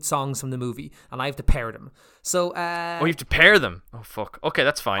from songs from the movie, and I have to pair them. So, you have to pair them? Oh, fuck. Okay,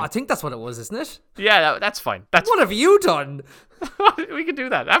 that's fine. I think that's what it was, isn't it? Yeah, that's fine. What have you done? We can do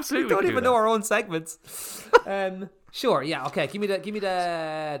that. Absolutely. We don't even know our own segments. Sure, yeah, okay. Give me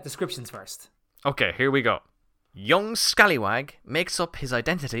the descriptions first. Okay, here we go. Young scallywag makes up his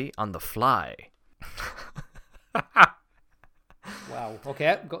identity on the fly. Wow.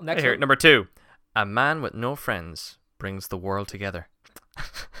 Okay, go next Here, one. number 2. A man with no friends brings the world together.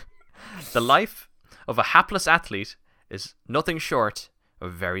 The life of a hapless athlete is nothing short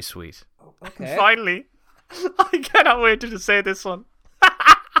of very sweet. Okay. Finally, I cannot wait to say this one.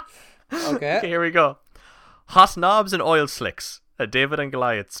 Okay. Okay, here we go. Hot knobs and oil slicks, a David and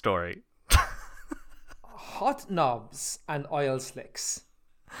Goliath story. Hot knobs and oil slicks.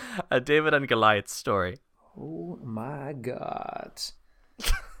 A David and Goliath story. Oh my God.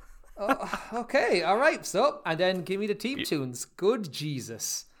 Okay, all right. So, and then give me the team tunes. Good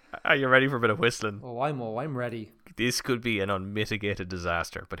Jesus. Are you ready for a bit of whistling? I'm ready. This could be an unmitigated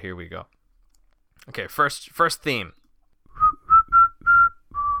disaster, but here we go. Okay, first theme.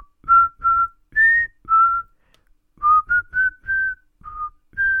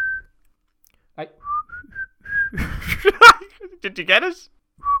 I Did you get it?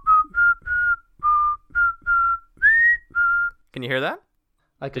 Can you hear that?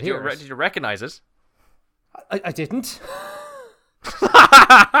 I could Did you hear it. did you recognize it? I didn't.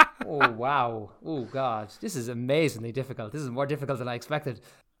 Oh wow. Oh god. This is amazingly difficult. This is more difficult than I expected.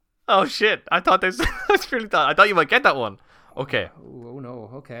 Oh shit! I thought this. I thought you might get that one. Okay. Oh no.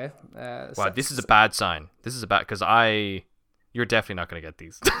 Okay. Wow, this is a bad sign. This is a bad because you're definitely not going to get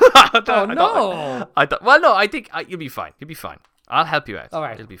these. Oh no. Well, no. I think you'll be fine. You'll be fine. I'll help you out. All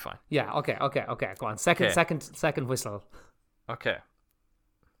right. It'll be fine. Yeah. Okay. Go on. Second whistle. Okay.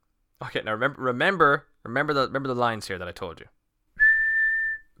 Okay. Now remember the lines here that I told you.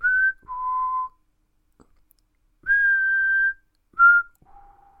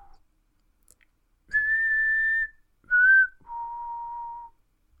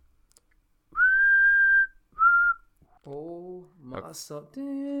 Oh my so.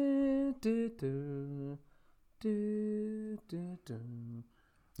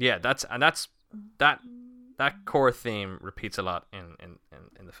 Yeah, that core theme repeats a lot in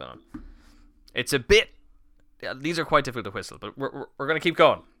the film. It's a bit. Yeah, these are quite difficult to whistle, but we're gonna keep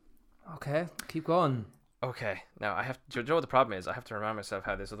going. Okay. Keep going. Okay, now I have. Do you know what the problem is? I have to remind myself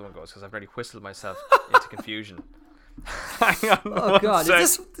how this other one goes because I've already whistled myself into confusion. Hang on. Oh god.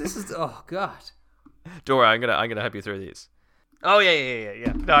 This is. Oh god. Don't worry, I'm gonna help you through these. Oh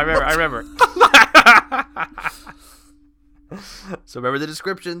yeah. No, I remember. So remember the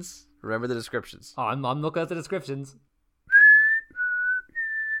descriptions. Oh, I'm looking at the descriptions.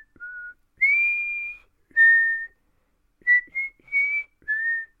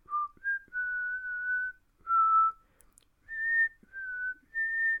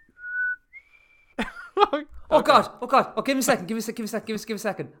 Oh god. Oh, give me a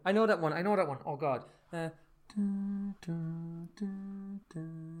second. I know that one. Oh god. Oh god.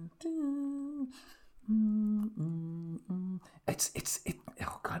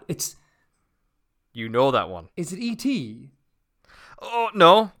 You know that one. Is it E.T.? Oh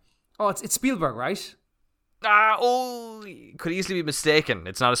no. Oh, it's Spielberg, right? Could easily be mistaken.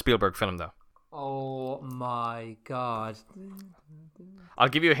 It's not a Spielberg film though. Oh my god. I'll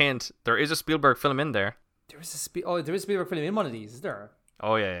give you a hint. There is a Spielberg film in there. There is a Spielberg film in one of these, is there?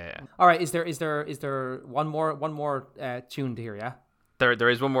 Oh yeah. All right, is there one more tune to hear? Yeah. There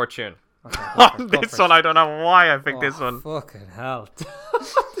is one more tune. Okay, This one, I don't know why I picked this one. Fucking hell!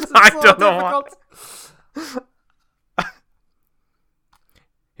 I don't know why.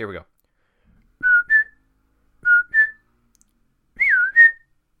 Here we go.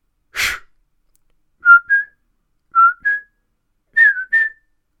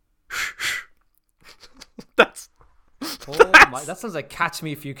 That's. Oh my! That sounds like "Catch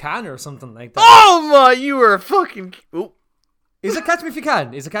Me If You Can" or something like that. Oh my! You were fucking. Ooh. Is it "Catch Me If You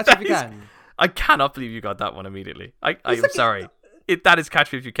Can"? Is it "Catch Me If You Can"? I cannot believe you got that one immediately. I'm sorry. That is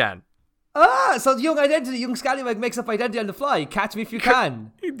 "Catch Me If You Can." So young Scallywag makes up identity on the fly. Catch me if you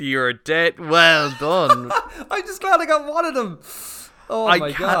can. You're dead. Well done. I'm just glad I got one of them. Oh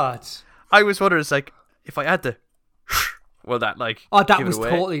my god. I was wondering, it's like, if I had to, well, that like. Oh, that give was it away.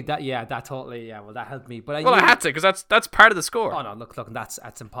 totally that. Yeah, that totally. Yeah, well, that helped me. But I had to because that's part of the score. Oh no, look,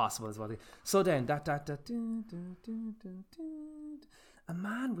 that's impossible as well. So then a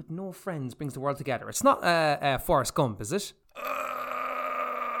man with no friends brings the world together. It's not Forrest Gump, is it?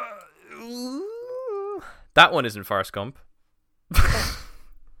 That one isn't Forrest Gump.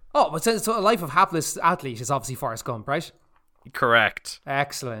 Oh, but so A Life of Hapless Athlete is obviously Forrest Gump, right? Correct.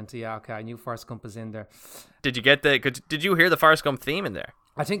 Excellent. Yeah, okay. I knew Forrest Gump was in there. Did you hear the Forrest Gump theme in there?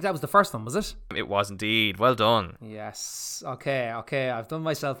 I think that was the first one, was it? It was indeed. Well done. Yes. Okay. I've done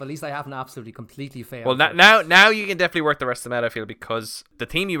myself. At least I haven't absolutely completely failed. Well, now you can definitely work the rest of them out, I feel, because the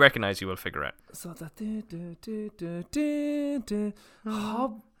theme you recognize, you will figure out. So that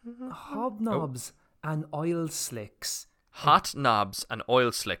hobnobs and oil slicks. Hot Knobs and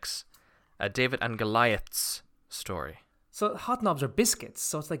Oil Slicks, a David and Goliath's story. So hot knobs are biscuits.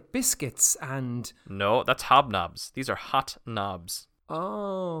 So it's like biscuits and. No, that's hobnobs. These are hot knobs.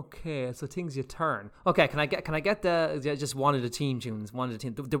 Okay, so things you turn. Okay, can I get the just one of the team tunes, one of the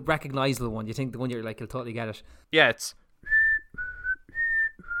team, the recognizable one? You think the one you're like you'll totally get it? Yeah, it's.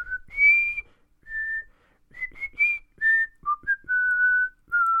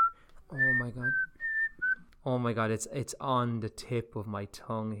 Oh my god, it's on the tip of my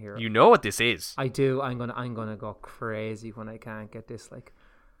tongue here. You know what this is. I do. I'm gonna go crazy when I can't get this. Like,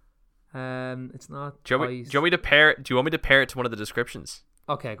 It's not. Do you want me to pair? Do you want me to pair it to one of the descriptions?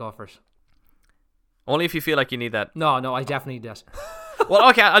 Okay, go for it. Only if you feel like you need that. No, I definitely need that. Well,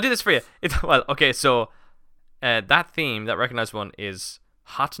 okay, I'll do this for you. So that theme, that recognized one, is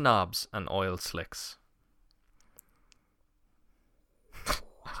hot knobs and oil slicks.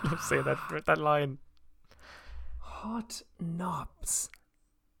 I don't say that line. Hot knobs.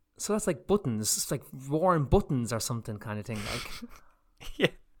 So that's like buttons. It's like worn buttons or something kind of thing. Like, Yeah.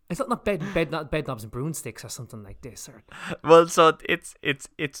 it's not bed knobs and broomsticks or something like this. Or Well, so it's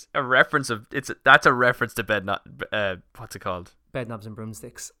a reference of that's a reference to what's it called? bed knobs and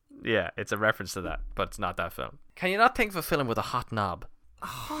broomsticks. Yeah, it's a reference to that, but it's not that film. Can you not think of a film with a hot knob? A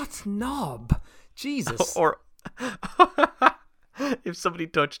hot knob. Jesus. Or if somebody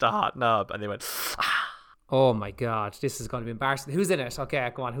touched a hot knob and they went, Oh my God, this is going to be embarrassing. Who's in it? Okay,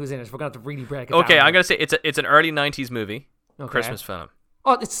 go on. Who's in it? We're going to have to really break it okay, down. I'm gonna say it's an early '90s movie, Okay. Christmas film.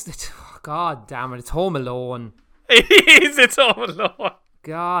 Oh, it's God damn it! It's Home Alone. It is. It's Home Alone.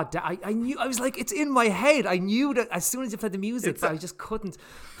 God, I knew. I was like, it's in my head. I knew that as soon as you played the music, but I just couldn't.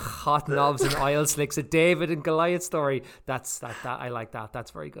 Hot knobs and oil slicks. A David and Goliath story. That I like that. That's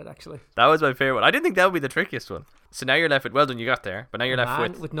very good, actually. That was my favorite one. I didn't think that would be the trickiest one. So now you're left with. Well done, you got there. But now you're left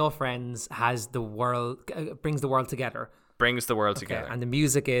Man with no friends has the world brings the world together. brings the world Okay, together. and the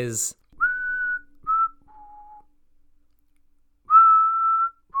music is.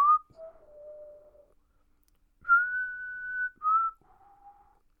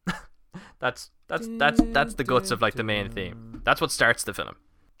 That's the guts of like the main theme. That's what starts the film.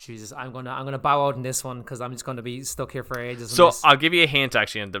 Jesus, I'm gonna bow out in this one because I'm just gonna be stuck here for ages. on So this. I'll give you a hint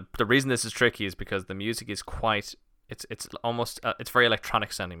actually, and the reason this is tricky is because the music is quite it's almost it's very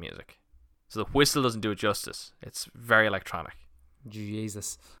electronic sounding music. So the whistle doesn't do it justice. It's very electronic.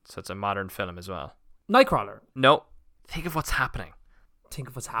 Jesus, So it's a modern film as well. Nightcrawler. No, think of what's happening. Think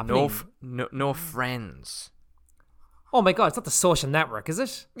of what's happening. No friends. Oh my God, it's not The Social Network, is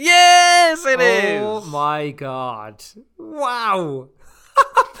it? Yes, it is. Oh my God! Wow!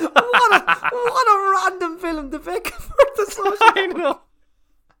 what a random film to pick for The Social I Network.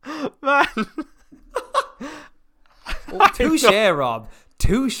 know, man. Oh, touche, Rob.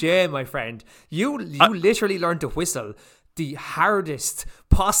 Touche, my friend. You literally learned to whistle the hardest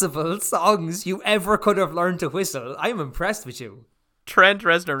possible songs you ever could have learned to whistle. I'm impressed with you. Trent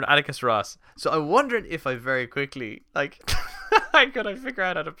Reznor and Atticus Ross. So I wondered if I very quickly could I figure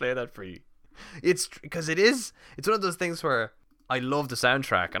out how to play that for you. It's because it's one of those things where I love the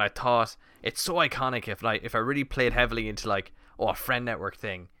soundtrack and I thought it's so iconic if I really played heavily into like a Friend Network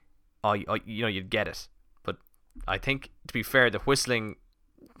thing, you'd get it. But I think to be fair, the whistling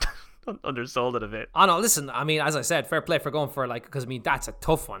undersold it a bit. Oh no, listen, I mean, as I said, fair play for going for because I mean, that's a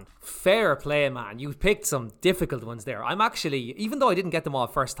tough one. Fair play, man. You picked some difficult ones there. I'm actually, even though I didn't get them all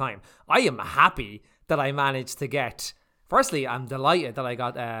first time, I am happy that I managed to get. Firstly, I'm delighted that I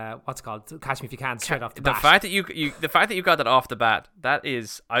got what's called Catch Me If You Can straight off the bat. The fact that you got that off the bat, that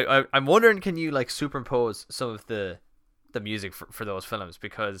is, I'm wondering, can you like superimpose some of the music for those films,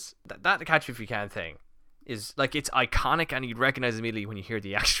 because that Catch Me If You Can thing is like, it's iconic and you'd recognize immediately when you hear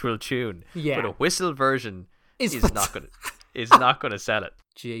the actual tune. Yeah. But a whistle version is not gonna sell it.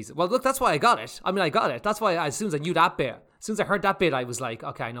 Jeez. Well, look, that's why I got it. I mean, I got it. That's why as soon as I knew that bit, as soon as I heard that bit, I was like,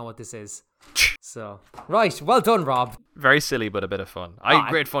 okay, I know what this is. So, right. Well done, Rob. Very silly, but a bit of fun. I had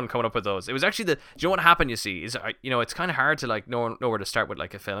great fun coming up with those. It was actually do you know what happened, you see, is, it's kind of hard to like know where to start with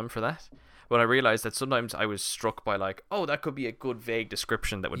like a film for that. But I realized that sometimes I was struck by like, oh, that could be a good vague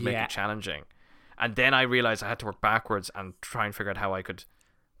description that would make it challenging. And then I realized I had to work backwards and try and figure out how I could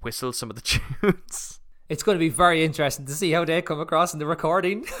whistle some of the tunes. It's going to be very interesting to see how they come across in the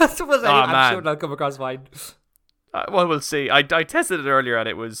recording. I'm sure they'll come across fine. Well, we'll see. I tested it earlier and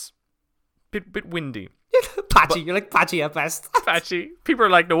it was a bit windy. Patchy. You're like patchy at best. Patchy. People are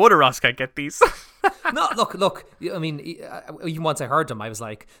like, no wonder Ross can't get these. No, look. I mean, even once I heard them, I was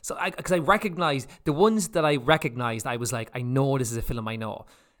like, because I recognized the ones that I recognized. I was like, I know this is a film I know.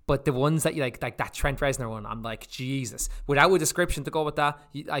 But the ones that you like that Trent Reznor one, I'm like, Jesus. Without a description to go with that,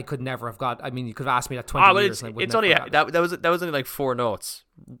 I could never have got. I mean, you could have asked me that 20 years. It's only that was only like 4 notes,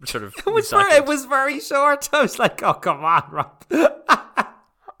 sort of. It was very short. I was like, oh, come on, Rob.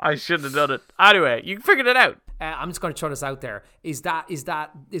 I shouldn't have done it. Anyway, you figured it out. I'm just going to throw this out there. Is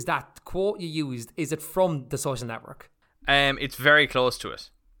that quote you used? Is it from The Social Network? It's very close to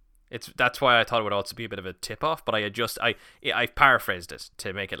it. That's why I thought it would also be a bit of a tip off, but I paraphrased it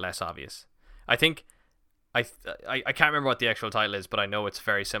to make it less obvious. I think I can't remember what the actual title is, but I know it's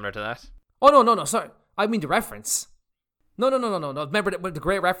very similar to that. Oh no, sorry. I mean the reference. No. Remember the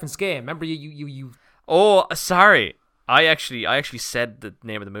Great Reference Game? Remember you. Oh, sorry. I actually said the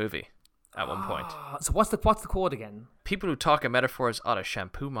name of the movie. at one point. So what's the quote again? People who talk in metaphors ought to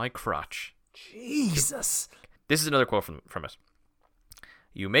shampoo my crotch. Jesus. This is another quote from it.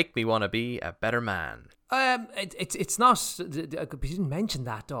 You make me want to be a better man. It's not. You didn't mention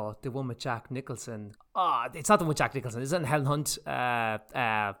that though. The one with Jack Nicholson. It's not the one with Jack Nicholson. Is it in Helen Hunt?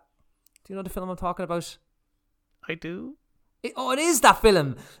 Do you know the film I'm talking about? I do. It is that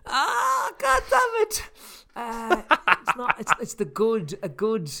film. God damn it! It's not. It's a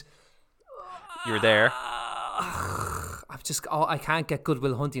good. You were there. I can't get Good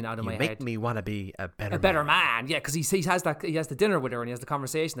Will Hunting out of my You head. make me want to be a better man. Yeah, because he has the dinner with her and he has the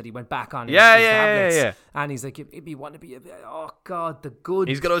conversation that he went back on. Yeah, his yeah, tablets, yeah. And he's like, you make me want to be oh God, the good.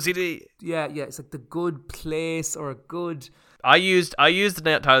 He's got OCD. Yeah. It's like the good place or a good. I used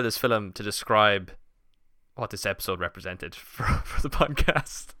the title of this film to describe what this episode represented for the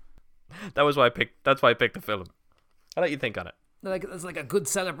podcast. That's why I picked the film. I'll let you think on it. Like it's like a good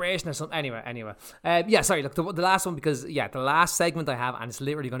celebration or something. Anyway. Sorry. Look, the last one because the last segment I have, and it's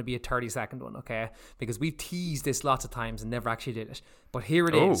literally going to be a 30-second one, okay? Because we've teased this lots of times and never actually did it. But here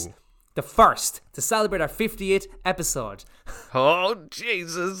it is, the first to celebrate our 50th episode. Oh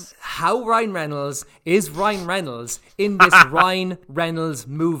Jesus! How Ryan Reynolds is Ryan Reynolds in this Ryan Reynolds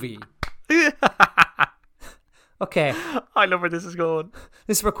movie. Okay. I love where this is going.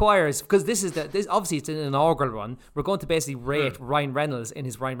 This requires, because this obviously it's an inaugural one. We're going to basically rate Ryan Reynolds in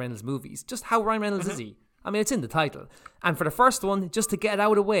his Ryan Reynolds movies. Just how Ryan Reynolds is he? I mean, it's in the title. And for the first one, just to get it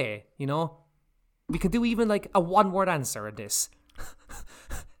out of the way, we can do even like a 1-word answer at this.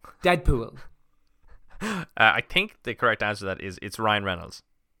 Deadpool. I think the correct answer to that is it's Ryan Reynolds.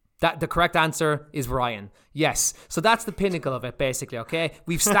 That the correct answer is Ryan. Yes. So that's the pinnacle of it, basically, okay?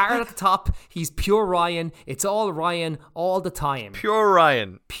 We've started at the top. He's pure Ryan. It's all Ryan all the time. Pure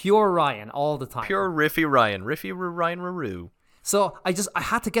Ryan. Pure Ryan all the time. Pure Riffy Ryan. Riffy Ryan Raroo. So I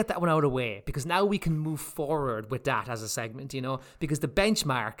had to get that one out of the way because now we can move forward with that as a segment, because the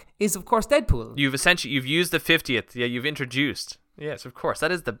benchmark is, of course, Deadpool. You've used the 50th. Yeah, you've introduced. Yes, of course.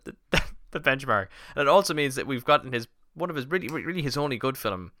 That is the benchmark. And it also means that we've gotten one of his really his only good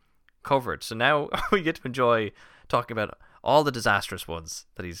film covered. So now we get to enjoy talking about all the disastrous ones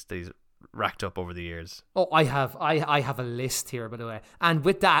that he's racked up over the years. Oh, I have a list here, by the way. And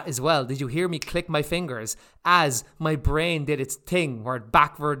with that as well, did you hear me click my fingers as my brain did its thing where it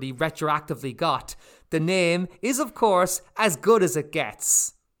backwardly, retroactively got the name is, of course, As Good As It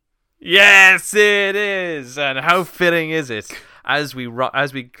Gets. Yes, it is. And how fitting is it? As we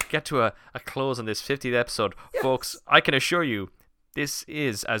get to a close on this 50th episode, folks, I can assure you, this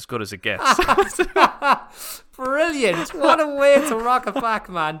is as good as it gets. Brilliant. What a way to rock it back,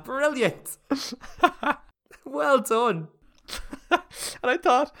 man. Brilliant. Well done. And I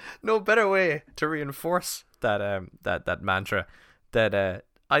thought no better way to reinforce that mantra that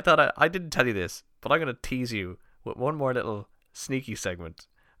I thought I didn't tell you this, but I'm going to tease you with one more little sneaky segment.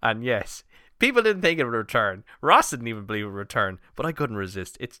 And yes, people didn't think it would return. Ross didn't even believe it would return, but I couldn't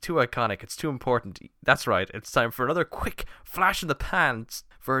resist. It's too iconic. It's too important. That's right. It's time for another quick flash in the pans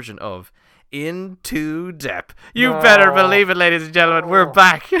version of Into Depth. You better believe it, ladies and gentlemen. We're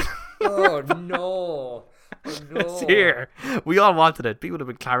back. Oh, no. It's here. We all wanted it. People have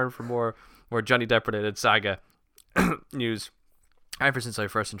been clamoring for more Johnny Depp related saga news ever since I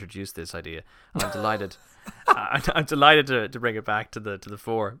first introduced this idea. And I'm delighted. I'm delighted to bring it back to the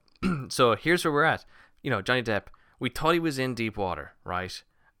fore. So here's where we're at. Johnny Depp, we thought he was in deep water, right?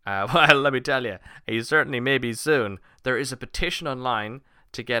 Well, let me tell you, he certainly may be soon. There is a petition online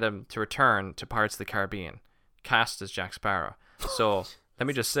to get him to return to Pirates of the Caribbean, cast as Jack Sparrow. So let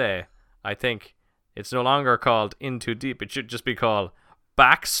me just say, I think it's no longer called In Too Deep. It should just be called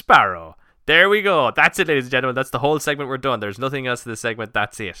Back Sparrow. There we go. That's it, ladies and gentlemen. That's the whole segment. We're done. There's nothing else to this segment.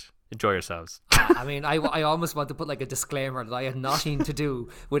 That's it. Enjoy yourselves. I mean, I almost want to put like a disclaimer that I had nothing to do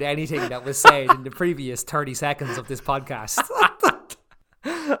with anything that was said in the previous 30 seconds of this podcast.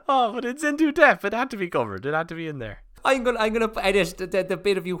 Oh, but it's In Too Depth. It had to be covered. It had to be in there. I'm gonna edit the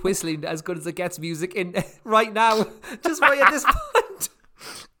bit of you whistling As Good As It Gets music in right now, just right at this point.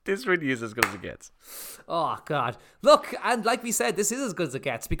 This really is as good as it gets. Oh, God. Look, and like we said, this is as good as it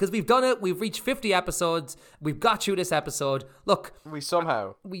gets because we've done it. We've reached 50 episodes. We've got through this episode. Look. We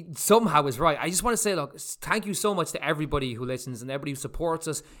somehow is right. I just want to say, look, thank you so much to everybody who listens and everybody who supports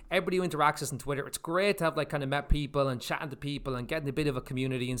us, everybody who interacts with us on Twitter. It's great to have kind of met people and chatting to people and getting a bit of a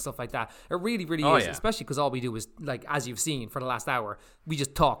community and stuff like that. It really, really is, yeah. Especially because all we do is, as you've seen for the last hour, we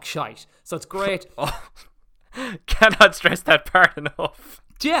just talk shite. So it's great. Cannot stress that part enough.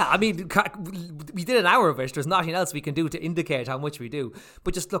 Yeah, I mean, we did an hour of it. There's nothing else we can do to indicate how much we do.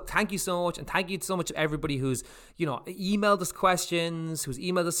 But just look, thank you so much. And thank you so much to everybody who's, emailed us questions, who's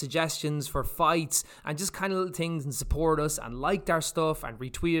emailed us suggestions for fights and just kind of little things and support us and liked our stuff and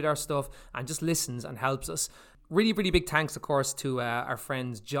retweeted our stuff and just listens and helps us. Really, really big thanks, of course, to our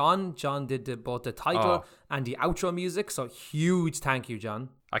friends John. John did both the title and the outro music. So huge thank you, John.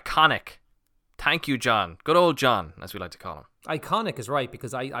 Iconic. Thank you, John. Good old John, as we like to call him. Iconic is right,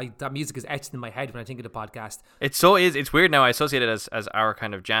 because I that music is etched in my head when I think of the podcast. It's weird now. I associate it as our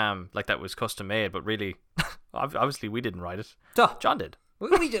kind of jam, like that was custom made, but really, obviously we didn't write it. John did.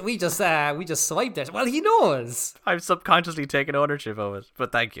 We just swiped it. Well, he knows. I've subconsciously taken ownership of it,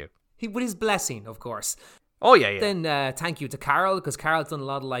 but thank you. With his blessing, of course. Oh, yeah. Then thank you to Carol, because Carol's done a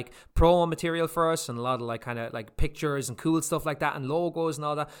lot of promo material for us and a lot of pictures and cool stuff like that and logos and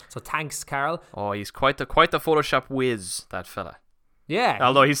all that. So thanks, Carol. Oh, he's quite the Photoshop whiz, that fella. Yeah.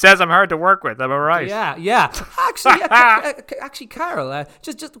 Although he says I'm hard to work with, am I right? Yeah. Actually, Carol,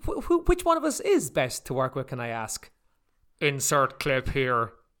 just which one of us is best to work with? Can I ask? Insert clip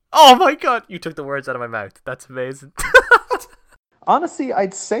here. Oh my God, you took the words out of my mouth. That's amazing. Honestly,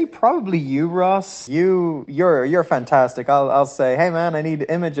 I'd say probably you, Ross. You're fantastic. I'll say, hey man, I need an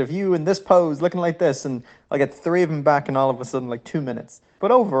image of you in this pose, looking like this, and I'll get 3 of them back in all of a sudden 2 minutes.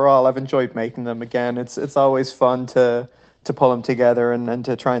 But overall, I've enjoyed making them again. It's always fun to pull them together and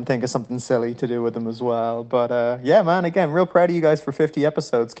to try and think of something silly to do with them as well. But yeah, man, again, real proud of you guys for 50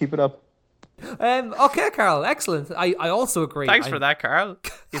 episodes. Keep it up. Okay, Carl, excellent. I also agree. Thanks for that, Carl.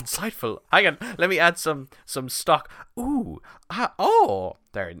 Insightful. Hang on, let me add some stock.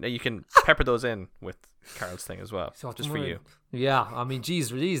 There. Now you can pepper those in with Carl's thing as well, just for you. Yeah, I mean,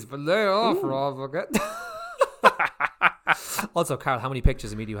 geez, but lay off, Rob. Also, Carl, how many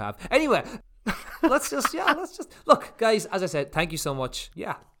pictures of me do you have? Anyway, let's just look, guys. As I said, thank you so much.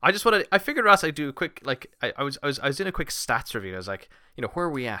 Yeah, I figured, Ross, I'd do a quick I was in a quick stats review. I was like, where are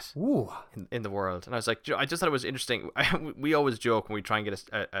we at in the world? And I was like, I just thought it was interesting. We always joke when we try and get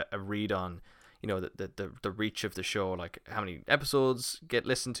a read on, the reach of the show, like how many episodes get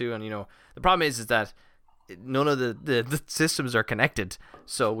listened to, and the problem is that none of the systems are connected,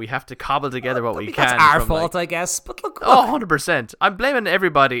 so we have to cobble together what we can. That's our fault, I guess. But look. 100%. I'm blaming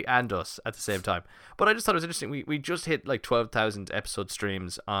everybody and us at the same time. But I just thought it was interesting. We just hit 12,000 episode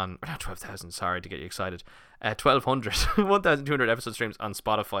streams on, or not 12,000. Sorry to get you excited. 1,200 episode streams on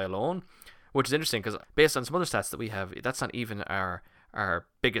Spotify alone, which is interesting because based on some other stats that we have, that's not even our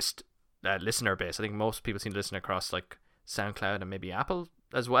biggest listener base. I think most people seem to listen across SoundCloud and maybe Apple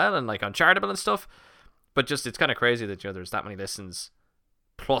as well, and on Chartable and stuff. But just, it's kind of crazy that, there's that many listens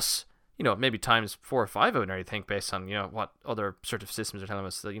plus, maybe times 4 or 5 of it, I think, based on, what other sort of systems are telling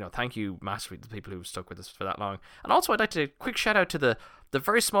us. That, thank you massively to the people who've stuck with us for that long. And also, I'd like to quick shout out to the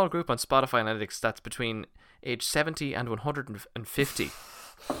very small group on Spotify Analytics that's between age 70 and 150,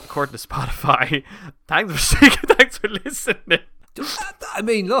 according to Spotify. Thanks for listening. I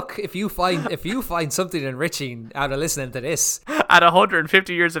mean, look, if you find something enriching out of listening to this at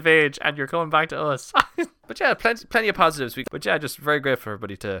 150 years of age and you're coming back to us, but yeah, plenty of positives. But yeah, just very grateful for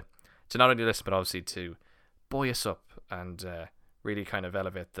everybody to not only listen but obviously to buoy us up and really kind of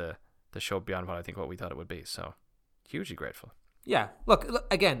elevate the show beyond what we thought it would be. So hugely grateful. Yeah, look,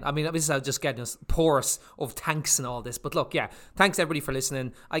 again, I mean, this is just getting us porous of thanks and all this. But look, yeah, thanks everybody for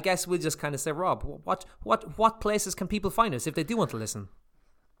listening. I guess we'll just kind of say, Rob, what places can people find us if they do want to listen?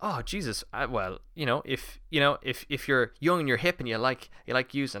 Oh Jesus! Well, if you're young and you're hip and you like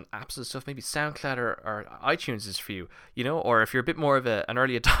using apps and stuff, maybe SoundCloud or iTunes is for you. Or if you're a bit more of an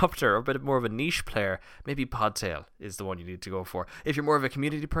early adopter or a bit more of a niche player, maybe Podtail is the one you need to go for. If you're more of a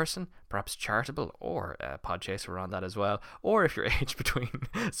community person, perhaps Chartable or Podchaser are on that as well. Or if you're aged between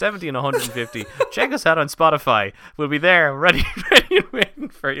 70 and 150, check us out on Spotify. We'll be there, ready and waiting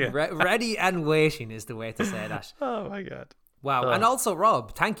for you. Ready and waiting is the way to say that. Oh my God. Wow. And also,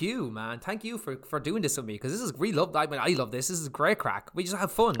 Rob, thank you, man. Thank you for doing this with me, because this is, I love this. This is great crack. We just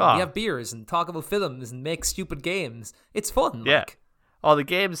have fun. We have beers and talk about films and make stupid games. It's fun. Yeah. Oh, the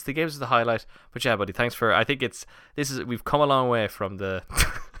games is the highlight. But yeah, buddy, thanks for, I think we've come a long way from the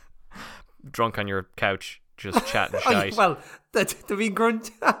drunk on your couch, just chatting shite. Well, to be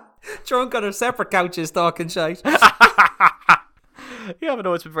drunk on our separate couches talking shite. Yeah, but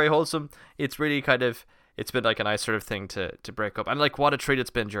no, it's been very wholesome. It's really it's been a nice sort of thing to break up, and what a treat it's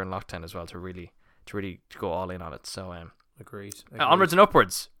been during lockdown as well to really go all in on it. So agreed. Onwards and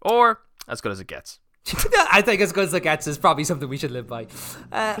upwards, or as good as it gets. I think as good as it gets is probably something we should live by.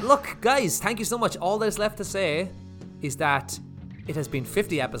 Look, guys, thank you so much. All there's left to say is that it has been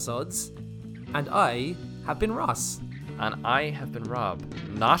 50 episodes, and I have been Ross. And I have been Rob.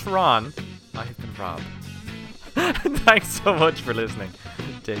 Not Ron. I have been Rob. Thanks so much for listening.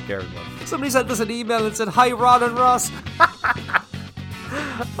 Take care, everyone. Somebody sent us an email and said, "Hi, Ron and Ross."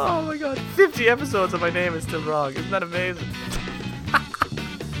 Oh my god, 50 episodes and my name is still wrong. Isn't that amazing?